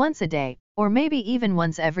used once a day, or maybe even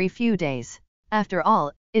once every few days. After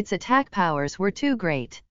all, its attack powers were too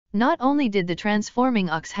great. Not only did the transforming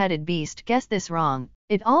ox-headed beast guess this wrong,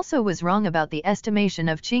 it also was wrong about the estimation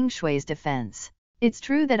of Qing Shui's defense. It's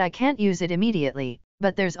true that I can't use it immediately,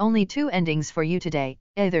 but there's only 2 endings for you today,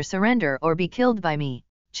 either surrender or be killed by me.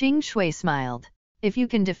 Qing Shui smiled. If you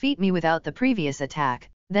can defeat me without the previous attack,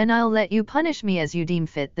 then I'll let you punish me as you deem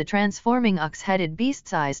fit. The transforming ox-headed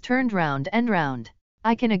beast's eyes turned round and round.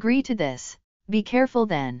 I can agree to this. Be careful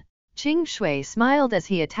then. Qing Shui smiled as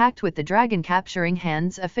he attacked with the dragon-capturing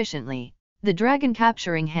hands efficiently. The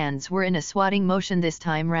dragon-capturing hands were in a swatting motion this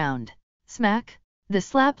time round. Smack! The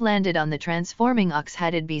slap landed on the transforming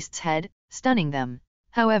ox-headed beast's head, stunning them.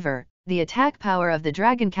 However, the attack power of the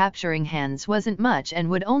dragon-capturing hands wasn't much and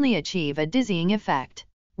would only achieve a dizzying effect.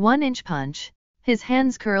 1-inch punch. His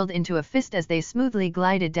hands curled into a fist as they smoothly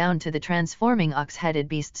glided down to the transforming ox-headed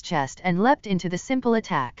beast's chest and leapt into the simple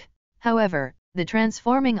attack. However, the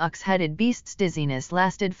transforming ox-headed beast's dizziness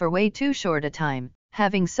lasted for way too short a time,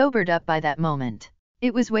 having sobered up by that moment.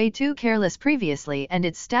 It was way too careless previously, and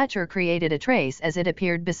its stature created a trace as it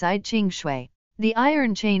appeared beside Qing Shui. The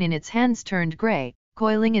iron chain in its hands turned gray,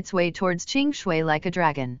 coiling its way towards Qing Shui like a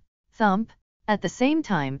dragon. Thump! At the same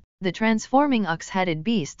time, the transforming ox-headed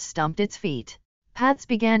beast stomped its feet. Paths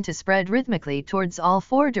began to spread rhythmically towards all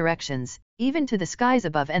 4 directions, even to the skies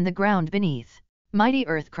above and the ground beneath. Mighty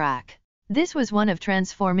Earth Crack. This was one of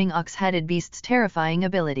transforming ox-headed beast's terrifying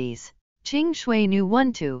abilities. Qing Shui knew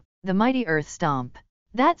one too, the Mighty Earth Stomp.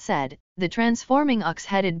 That said, the transforming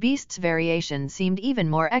ox-headed beast's variation seemed even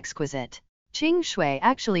more exquisite. Qing Shui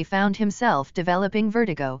actually found himself developing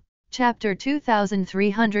vertigo. Chapter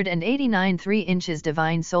 2389 3 inches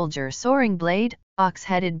Divine Soldier Soaring Blade,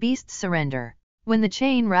 ox-headed beast's surrender. When the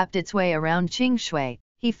chain wrapped its way around Qing Shui,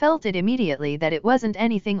 he felt it immediately that it wasn't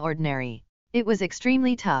anything ordinary. It was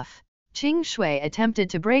extremely tough. Qing Shui attempted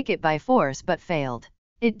to break it by force but failed.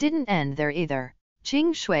 It didn't end there either.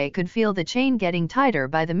 Qing Shui could feel the chain getting tighter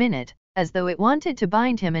by the minute, as though it wanted to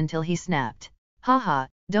bind him until he snapped. Haha,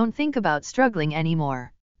 don't think about struggling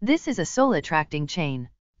anymore. This is a soul-attracting chain.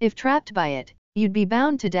 If trapped by it, you'd be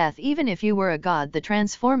bound to death even if you were a god. The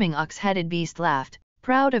transforming ox-headed beast laughed,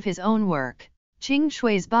 proud of his own work. Qing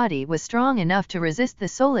Shui's body was strong enough to resist the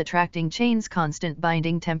soul-attracting chain's constant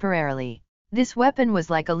binding temporarily. This weapon was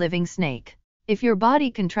like a living snake. If your body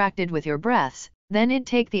contracted with your breaths, then it'd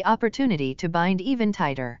take the opportunity to bind even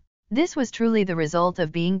tighter. This was truly the result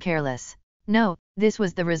of being careless. No, this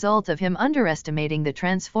was the result of him underestimating the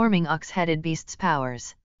transforming ox-headed beast's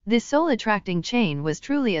powers. This soul-attracting chain was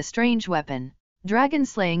truly a strange weapon.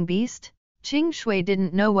 Dragon-slaying beast? Qing Shui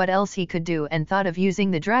didn't know what else he could do and thought of using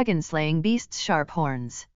the dragon-slaying beast's sharp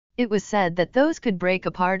horns. It was said that those could break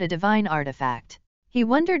apart a divine artifact. He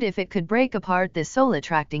wondered if it could break apart this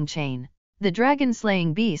soul-attracting chain. The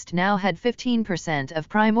dragon-slaying beast now had 15% of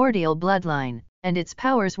primordial bloodline, and its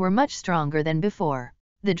powers were much stronger than before.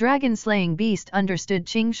 The dragon-slaying beast understood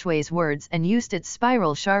Qing Shui's words and used its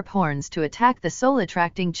spiral sharp horns to attack the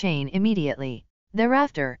soul-attracting chain immediately.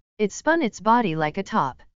 Thereafter, it spun its body like a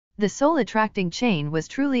top. The soul-attracting chain was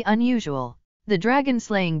truly unusual. The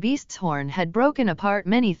dragon-slaying beast's horn had broken apart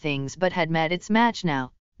many things but had met its match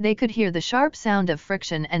now. They could hear the sharp sound of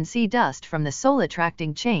friction and see dust from the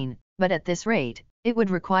soul-attracting chain, but at this rate, it would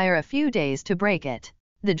require a few days to break it.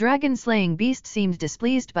 The dragon-slaying beast seemed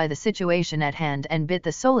displeased by the situation at hand and bit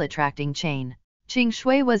the soul-attracting chain. Qing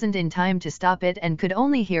Shui wasn't in time to stop it and could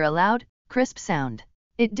only hear a loud, crisp sound.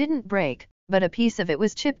 It didn't break, but a piece of it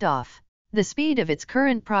was chipped off. The speed of its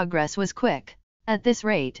current progress was quick. At this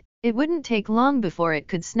rate, it wouldn't take long before it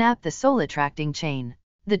could snap the soul-attracting chain.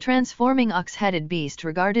 The transforming ox-headed beast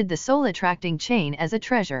regarded the soul-attracting chain as a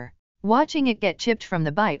treasure. Watching it get chipped from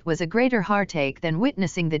the bite was a greater heartache than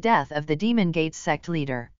witnessing the death of the Demon Gate Sect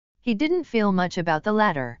Leader. He didn't feel much about the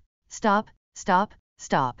latter. Stop, stop,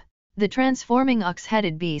 stop. The transforming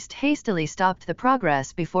ox-headed beast hastily stopped the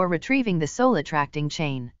progress before retrieving the soul-attracting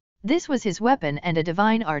chain. This was his weapon and a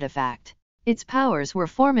divine artifact. Its powers were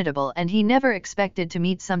formidable and he never expected to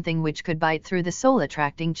meet something which could bite through the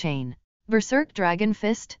soul-attracting chain. Berserk Dragon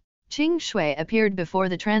Fist? Qing Shui appeared before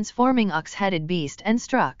the transforming ox-headed beast and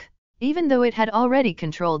struck. Even though it had already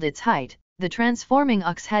controlled its height, the transforming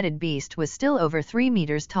ox-headed beast was still over 3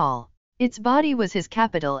 meters tall. Its body was his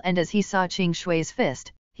capital and as he saw Qing Shui's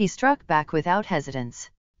fist, he struck back without hesitance.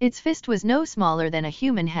 Its fist was no smaller than a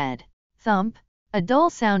human head. Thump! A dull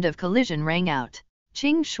sound of collision rang out.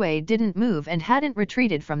 Qing Shui didn't move and hadn't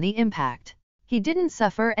retreated from the impact. He didn't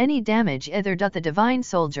suffer any damage either. The divine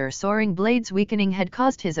soldier Soaring blade's weakening had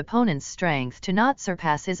caused his opponent's strength to not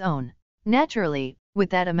surpass his own. Naturally,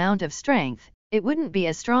 with that amount of strength, it wouldn't be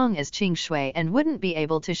as strong as Qing Shui and wouldn't be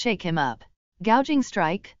able to shake him up. Gouging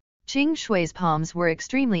strike? Qing Shui's palms were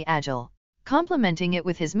extremely agile. Complementing it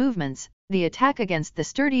with his movements, the attack against the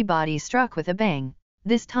sturdy body struck with a bang.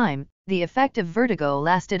 This time, the effect of vertigo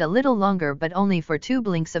lasted a little longer but only for 2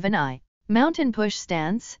 blinks of an eye. Mountain push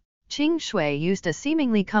stance? Qing Shui used a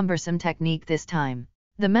seemingly cumbersome technique this time.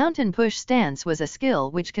 The mountain push stance was a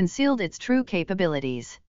skill which concealed its true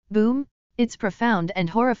capabilities. Boom! Its profound and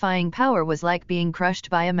horrifying power was like being crushed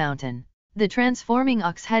by a mountain. The transforming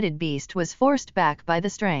ox-headed beast was forced back by the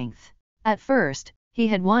strength. At first, he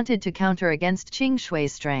had wanted to counter against Qing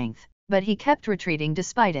Shui's strength, but he kept retreating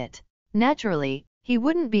despite it. Naturally, he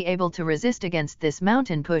wouldn't be able to resist against this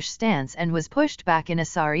mountain push stance and was pushed back in a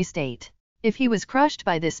sorry state. If he was crushed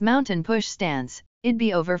by this mountain push stance, it'd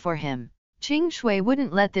be over for him. Qing Shui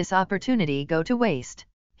wouldn't let this opportunity go to waste.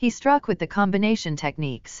 He struck with the combination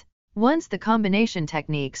techniques. Once the combination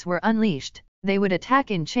techniques were unleashed, they would attack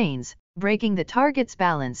in chains, breaking the target's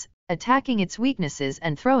balance, attacking its weaknesses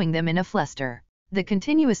and throwing them in a fluster. The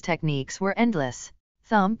continuous techniques were endless.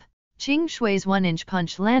 Thump! Qing Shui's 1-inch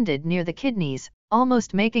punch landed near the kidneys,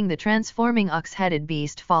 almost making the transforming ox-headed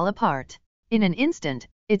beast fall apart. In an instant,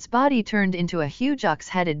 its body turned into a huge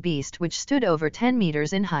ox-headed beast which stood over 10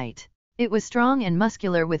 meters in height. It was strong and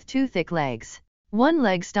muscular with 2 thick legs. One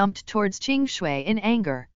leg stumped towards Qing Shui in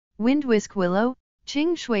anger. Wind whisk willow?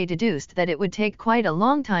 Qing Shui deduced that it would take quite a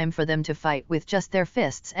long time for them to fight with just their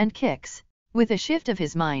fists and kicks. With a shift of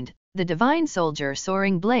his mind, the divine soldier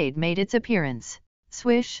Soaring blade made its appearance.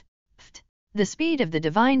 Swish! Pft! The speed of the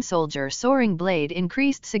divine soldier Soaring blade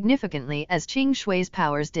increased significantly as Qing Shui's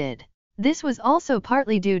powers did. This was also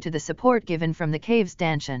partly due to the support given from the cave's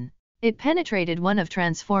Danshan. It penetrated one of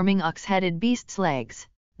transforming ox-headed beast's legs.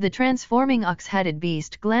 The transforming ox-headed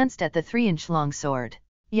beast glanced at the 3-inch-long sword.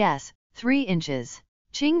 Yes, 3 inches.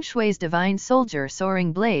 Qing Shui's divine soldier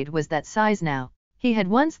soaring blade was that size now. He had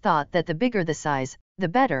once thought that the bigger the size, the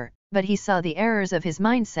better, but he saw the errors of his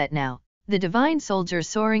mindset now. The divine soldier's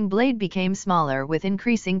soaring blade became smaller with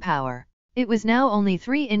increasing power. It was now only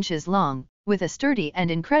 3 inches long, with a sturdy and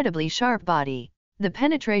incredibly sharp body. The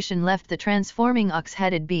penetration left the transforming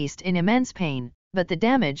ox-headed beast in immense pain, but the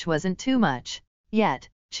damage wasn't too much. Yet,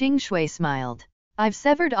 Qing Shui smiled. I've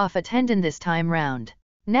severed off a tendon this time round.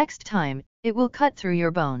 Next time, it will cut through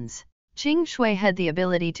your bones. Qing Shui had the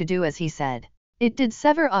ability to do as he said. It did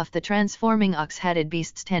sever off the transforming ox-headed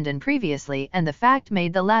beast's tendon previously, and the fact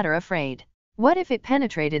made the latter afraid. What if it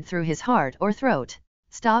penetrated through his heart or throat?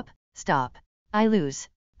 Stop, stop. I lose.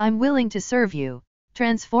 I'm willing to serve you.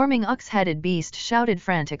 Transforming ox-headed beast shouted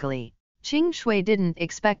frantically. Qing Shui didn't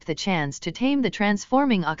expect the chance to tame the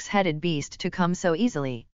transforming ox-headed beast to come so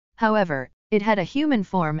easily. However, it had a human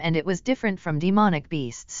form and it was different from demonic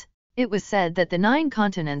beasts. It was said that the 9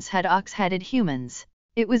 continents had ox-headed humans.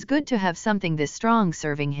 It was good to have something this strong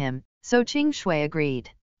serving him, so Qing Shui agreed.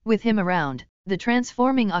 With him around, the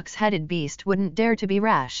transforming ox-headed beast wouldn't dare to be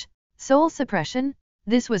rash. Soul suppression?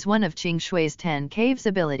 This was one of Qing Shui's 10 caves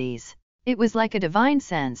abilities. It was like a divine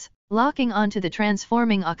sense, locking onto the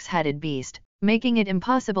transforming ox-headed beast, making it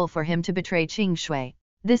impossible for him to betray Qing Shui.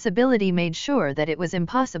 This ability made sure that it was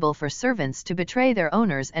impossible for servants to betray their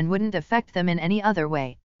owners and wouldn't affect them in any other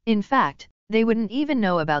way. In fact, they wouldn't even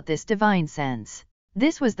know about this divine sense.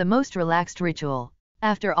 This was the most relaxed ritual.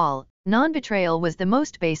 After all, non-betrayal was the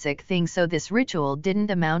most basic thing, so this ritual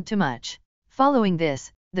didn't amount to much. Following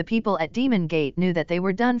this, the people at Demon Gate knew that they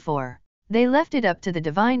were done for. They left it up to the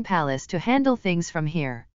Divine Palace to handle things from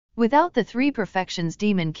here. Without the 3 perfections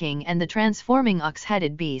Demon King and the transforming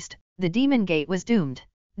ox-headed beast, the Demon Gate was doomed.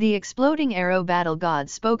 The exploding arrow battle god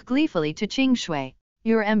spoke gleefully to Qing Shui.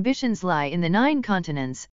 Your ambitions lie in the 9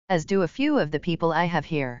 continents, as do a few of the people I have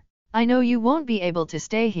here. I know you won't be able to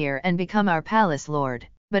stay here and become our palace lord,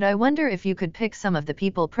 but I wonder if you could pick some of the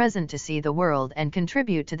people present to see the world and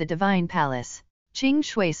contribute to the divine palace. Qing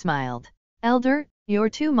Shui smiled. Elder, you're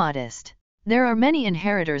too modest. There are many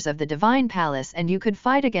inheritors of the divine palace and you could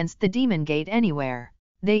fight against the Demon Gate anywhere.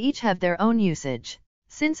 They each have their own usage.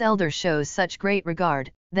 Since Elder shows such great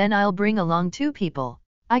regard, then I'll bring along 2 people.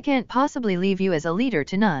 I can't possibly leave you as a leader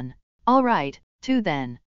to none. All right, 2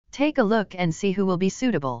 then. Take a look and see who will be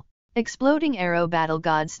suitable. Exploding arrow battle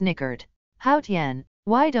god snickered. Hao Tian,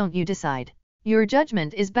 why don't you decide? Your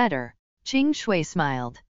judgment is better. Qing Shui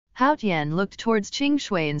smiled. Hao Tian looked towards Qing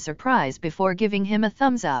Shui in surprise before giving him a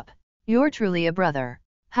thumbs up. You're truly a brother.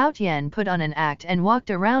 Hao Tian put on an act and walked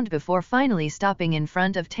around before finally stopping in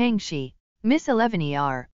front of Tang Shi. Miss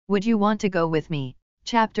 11ER, would you want to go with me?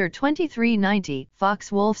 Chapter 2390,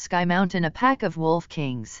 Fox Wolf Sky Mountain. A pack of wolf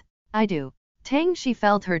kings. I do. Tang Shi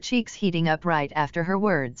felt her cheeks heating up right after her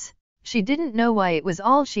words. She didn't know why it was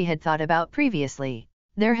all she had thought about previously.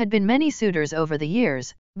 There had been many suitors over the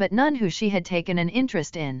years, but none who she had taken an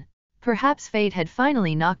interest in. Perhaps fate had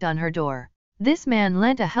finally knocked on her door. This man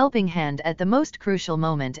lent a helping hand at the most crucial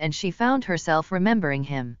moment and she found herself remembering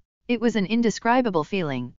him. It was an indescribable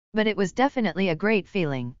feeling, but it was definitely a great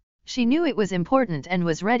feeling. She knew it was important and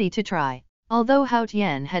was ready to try. Although Hao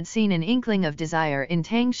Tian had seen an inkling of desire in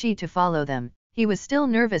Tang Shi to follow them, he was still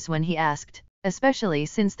nervous when he asked, especially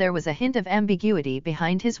since there was a hint of ambiguity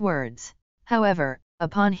behind his words. However,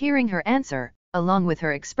 upon hearing her answer, along with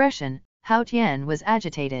her expression, Hao Tian was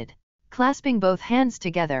agitated. Clasping both hands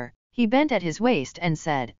together, he bent at his waist and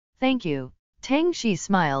said, "Thank you." Tang Shi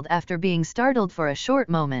smiled after being startled for a short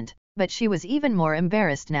moment, but she was even more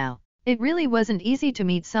embarrassed now. It really wasn't easy to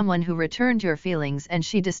meet someone who returned your feelings, and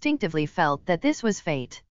she distinctively felt that this was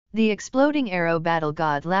fate. The exploding arrow battle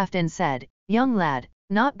god laughed and said, "Young lad,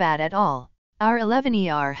 not bad at all. Our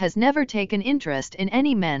 11ER has never taken interest in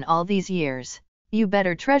any men all these years. You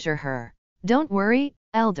better treasure her. Don't worry,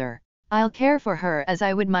 elder. I'll care for her as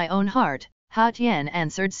I would my own heart," Hao Tian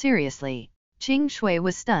answered seriously. Qing Shui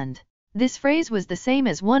was stunned. This phrase was the same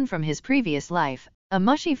as one from his previous life, a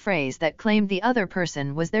mushy phrase that claimed the other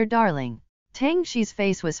person was their darling. Tang Shi's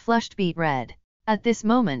face was flushed beet red. At this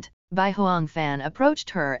moment, Bai Huangfan approached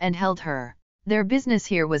her and held her. Their business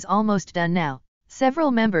here was almost done now.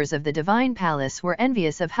 Several members of the Divine Palace were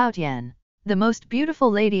envious of Hao Tian. The most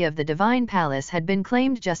beautiful lady of the Divine Palace had been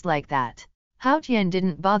claimed just like that. Hao Tian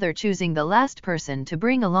didn't bother choosing the last person to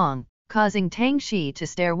bring along, causing Tang Shi to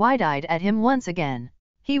stare wide-eyed at him once again.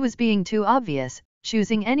 He was being too obvious.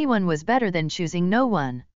 Choosing anyone was better than choosing no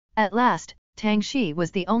one. At last, Tang Shi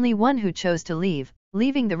was the only one who chose to leave,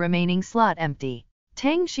 leaving the remaining slot empty.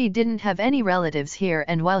 Tang Shi didn't have any relatives here,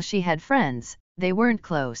 and while she had friends, they weren't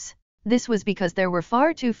close. This was because there were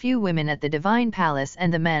far too few women at the Divine Palace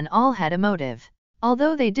and the men all had a motive.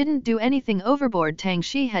 Although they didn't do anything overboard, Tang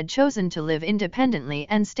Shi had chosen to live independently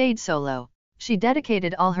and stayed solo. She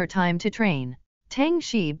dedicated all her time to train. Tang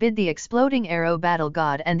Shi bid the exploding arrow battle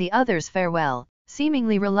god and the others farewell,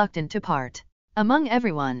 seemingly reluctant to part. Among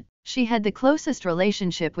everyone, she had the closest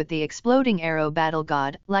relationship with the exploding arrow battle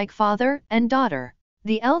god, like father and daughter.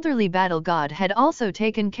 The elderly battle god had also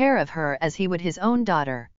taken care of her as he would his own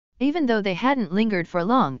daughter. Even though they hadn't lingered for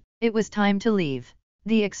long, it was time to leave.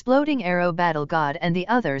 The exploding arrow battle god and the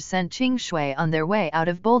others sent Qing Shui on their way out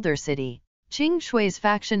of Boulder City. Qing Shui's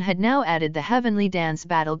faction had now added the heavenly dance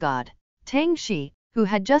battle god. Tang Shi, who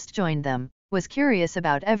had just joined them, was curious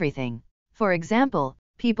about everything. For example,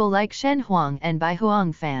 people like Shen Huang and Bai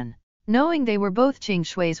Huang Fan. Knowing they were both Qing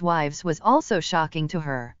Shui's wives was also shocking to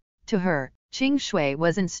her. To her, Qing Shui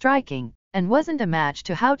wasn't striking, and wasn't a match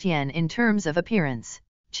to Hao Tian in terms of appearance.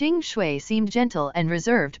 Qing Shui seemed gentle and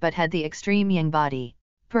reserved but had the extreme yang body.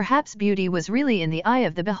 Perhaps beauty was really in the eye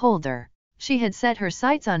of the beholder. She had set her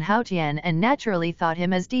sights on Hao Tian and naturally thought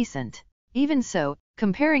him as decent. Even so,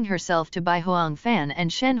 comparing herself to Bai Huang Fan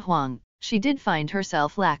and Shen Huang, she did find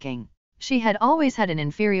herself lacking. She had always had an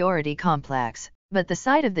inferiority complex, but the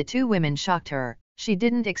sight of the two women shocked her. She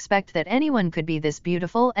didn't expect that anyone could be this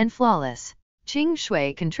beautiful and flawless. Qing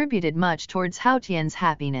Shui contributed much towards Hao Tian's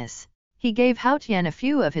happiness. He gave Hao Tian a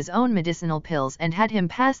few of his own medicinal pills and had him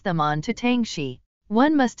pass them on to Tang Shi.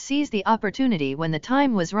 One must seize the opportunity when the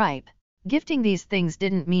time was ripe. Gifting these things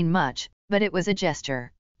didn't mean much, but it was a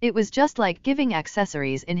gesture. It was just like giving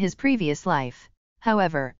accessories in his previous life.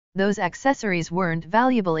 However, those accessories weren't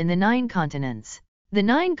valuable in the 9 continents. The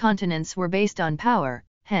 9 continents were based on power,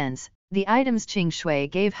 hence, the items Qing Shui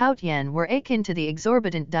gave Hao Tian were akin to the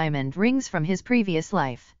exorbitant diamond rings from his previous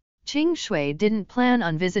life. Qing Shui didn't plan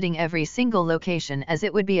on visiting every single location as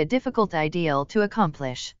it would be a difficult ideal to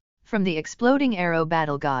accomplish. From the exploding arrow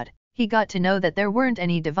battle god, he got to know that there weren't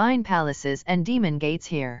any divine palaces and demon gates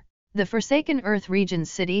here. The Forsaken Earth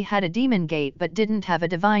region's city had a demon gate but didn't have a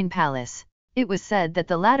divine palace. It was said that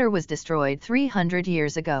the latter was destroyed 300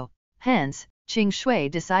 years ago. Hence, Qing Shui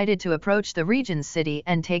decided to approach the region's city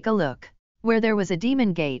and take a look. Where there was a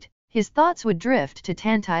demon gate, his thoughts would drift to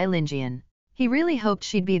Tantai Linjian. He really hoped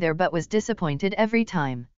she'd be there but was disappointed every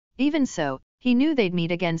time. Even so, he knew they'd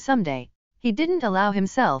meet again someday. He didn't allow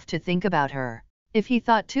himself to think about her. If he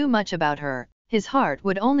thought too much about her, his heart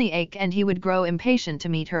would only ache and he would grow impatient to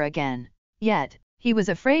meet her again. Yet, he was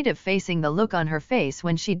afraid of facing the look on her face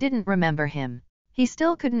when she didn't remember him. He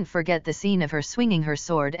still couldn't forget the scene of her swinging her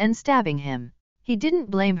sword and stabbing him. He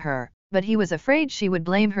didn't blame her, but he was afraid she would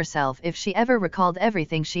blame herself if she ever recalled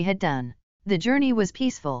everything she had done. The journey was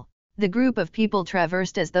peaceful. The group of people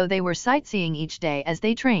traversed as though they were sightseeing each day as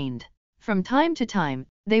they trained. From time to time,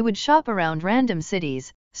 they would shop around random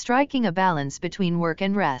cities, striking a balance between work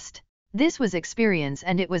and rest. This was experience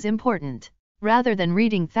and it was important. Rather than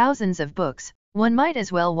reading thousands of books, one might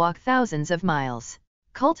as well walk thousands of miles.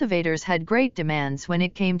 Cultivators had great demands when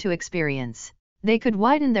it came to experience. They could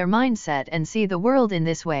widen their mindset and see the world in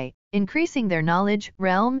this way, increasing their knowledge,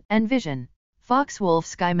 realm, and vision. Fox-Wolf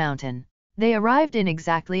Sky Mountain. They arrived in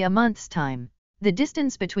exactly a month's time. The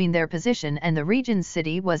distance between their position and the region's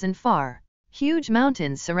city wasn't far. Huge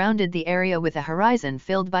mountains surrounded the area with a horizon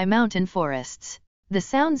filled by mountain forests. The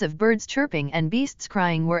sounds of birds chirping and beasts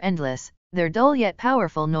crying were endless, their dull yet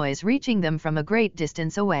powerful noise reaching them from a great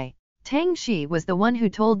distance away. Tang Shi was the one who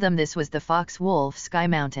told them this was the Fox-Wolf Sky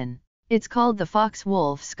Mountain. It's called the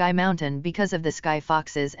Fox-Wolf Sky Mountain because of the sky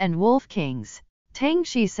foxes and wolf kings. Tang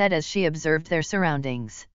Shi said as she observed their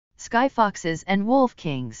surroundings. Sky foxes and wolf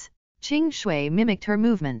kings. Qing Shui mimicked her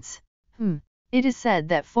movements. It is said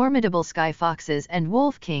that formidable sky foxes and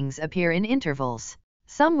wolf kings appear in intervals.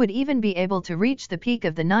 Some would even be able to reach the peak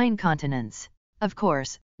of the 9 continents. Of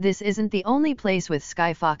course, this isn't the only place with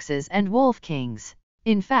sky foxes and wolf kings.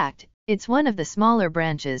 In fact, it's one of the smaller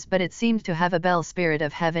branches, but it seemed to have a bell spirit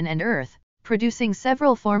of heaven and earth, producing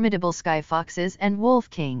several formidable sky foxes and wolf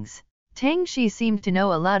kings. Tang Shi seemed to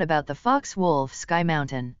know a lot about the Fox-Wolf Sky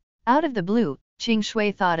Mountain. Out of the blue, Qing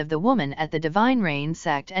Shui thought of the woman at the Divine Rain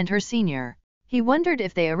sect and her senior. He wondered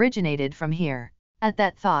if they originated from here. At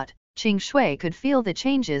that thought, Qing Shui could feel the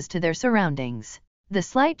changes to their surroundings. The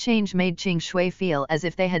slight change made Qing Shui feel as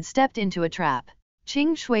if they had stepped into a trap.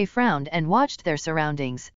 Qing Shui frowned and watched their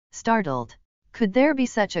surroundings, startled. Could there be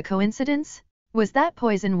such a coincidence? Was that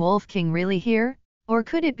Poison Wolf King really here? Or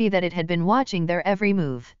could it be that it had been watching their every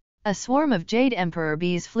move? A swarm of Jade Emperor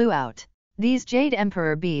bees flew out. These Jade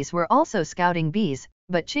Emperor Beas were also scouting bees,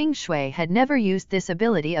 but Qing Shui had never used this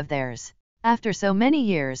ability of theirs. After so many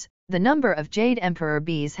years, the number of Jade Emperor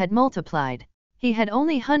Beas had multiplied. He had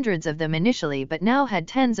only hundreds of them initially but now had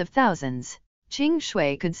tens of thousands. Qing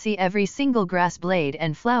Shui could see every single grass blade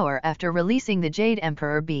and flower after releasing the Jade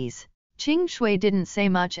Emperor Beas. Qing Shui didn't say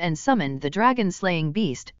much and summoned the dragon-slaying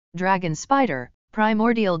beast, dragon spider,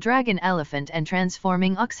 primordial dragon elephant and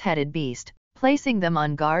transforming ox-headed beast, placing them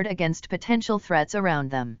on guard against potential threats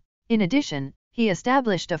around them. In addition, he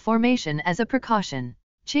established a formation as a precaution.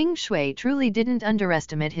 Qing Shui truly didn't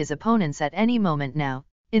underestimate his opponents at any moment now.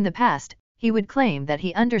 In the past, he would claim that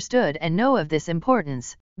he understood and know of this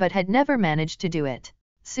importance, but had never managed to do it.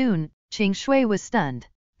 Soon, Qing Shui was stunned.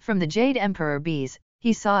 From the Jade Emperor Beas,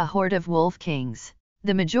 he saw a horde of wolf kings.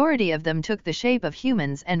 The majority of them took the shape of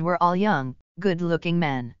humans and were all young, good-looking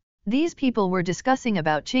men. These people were discussing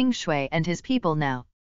about Qing Shui and his people now.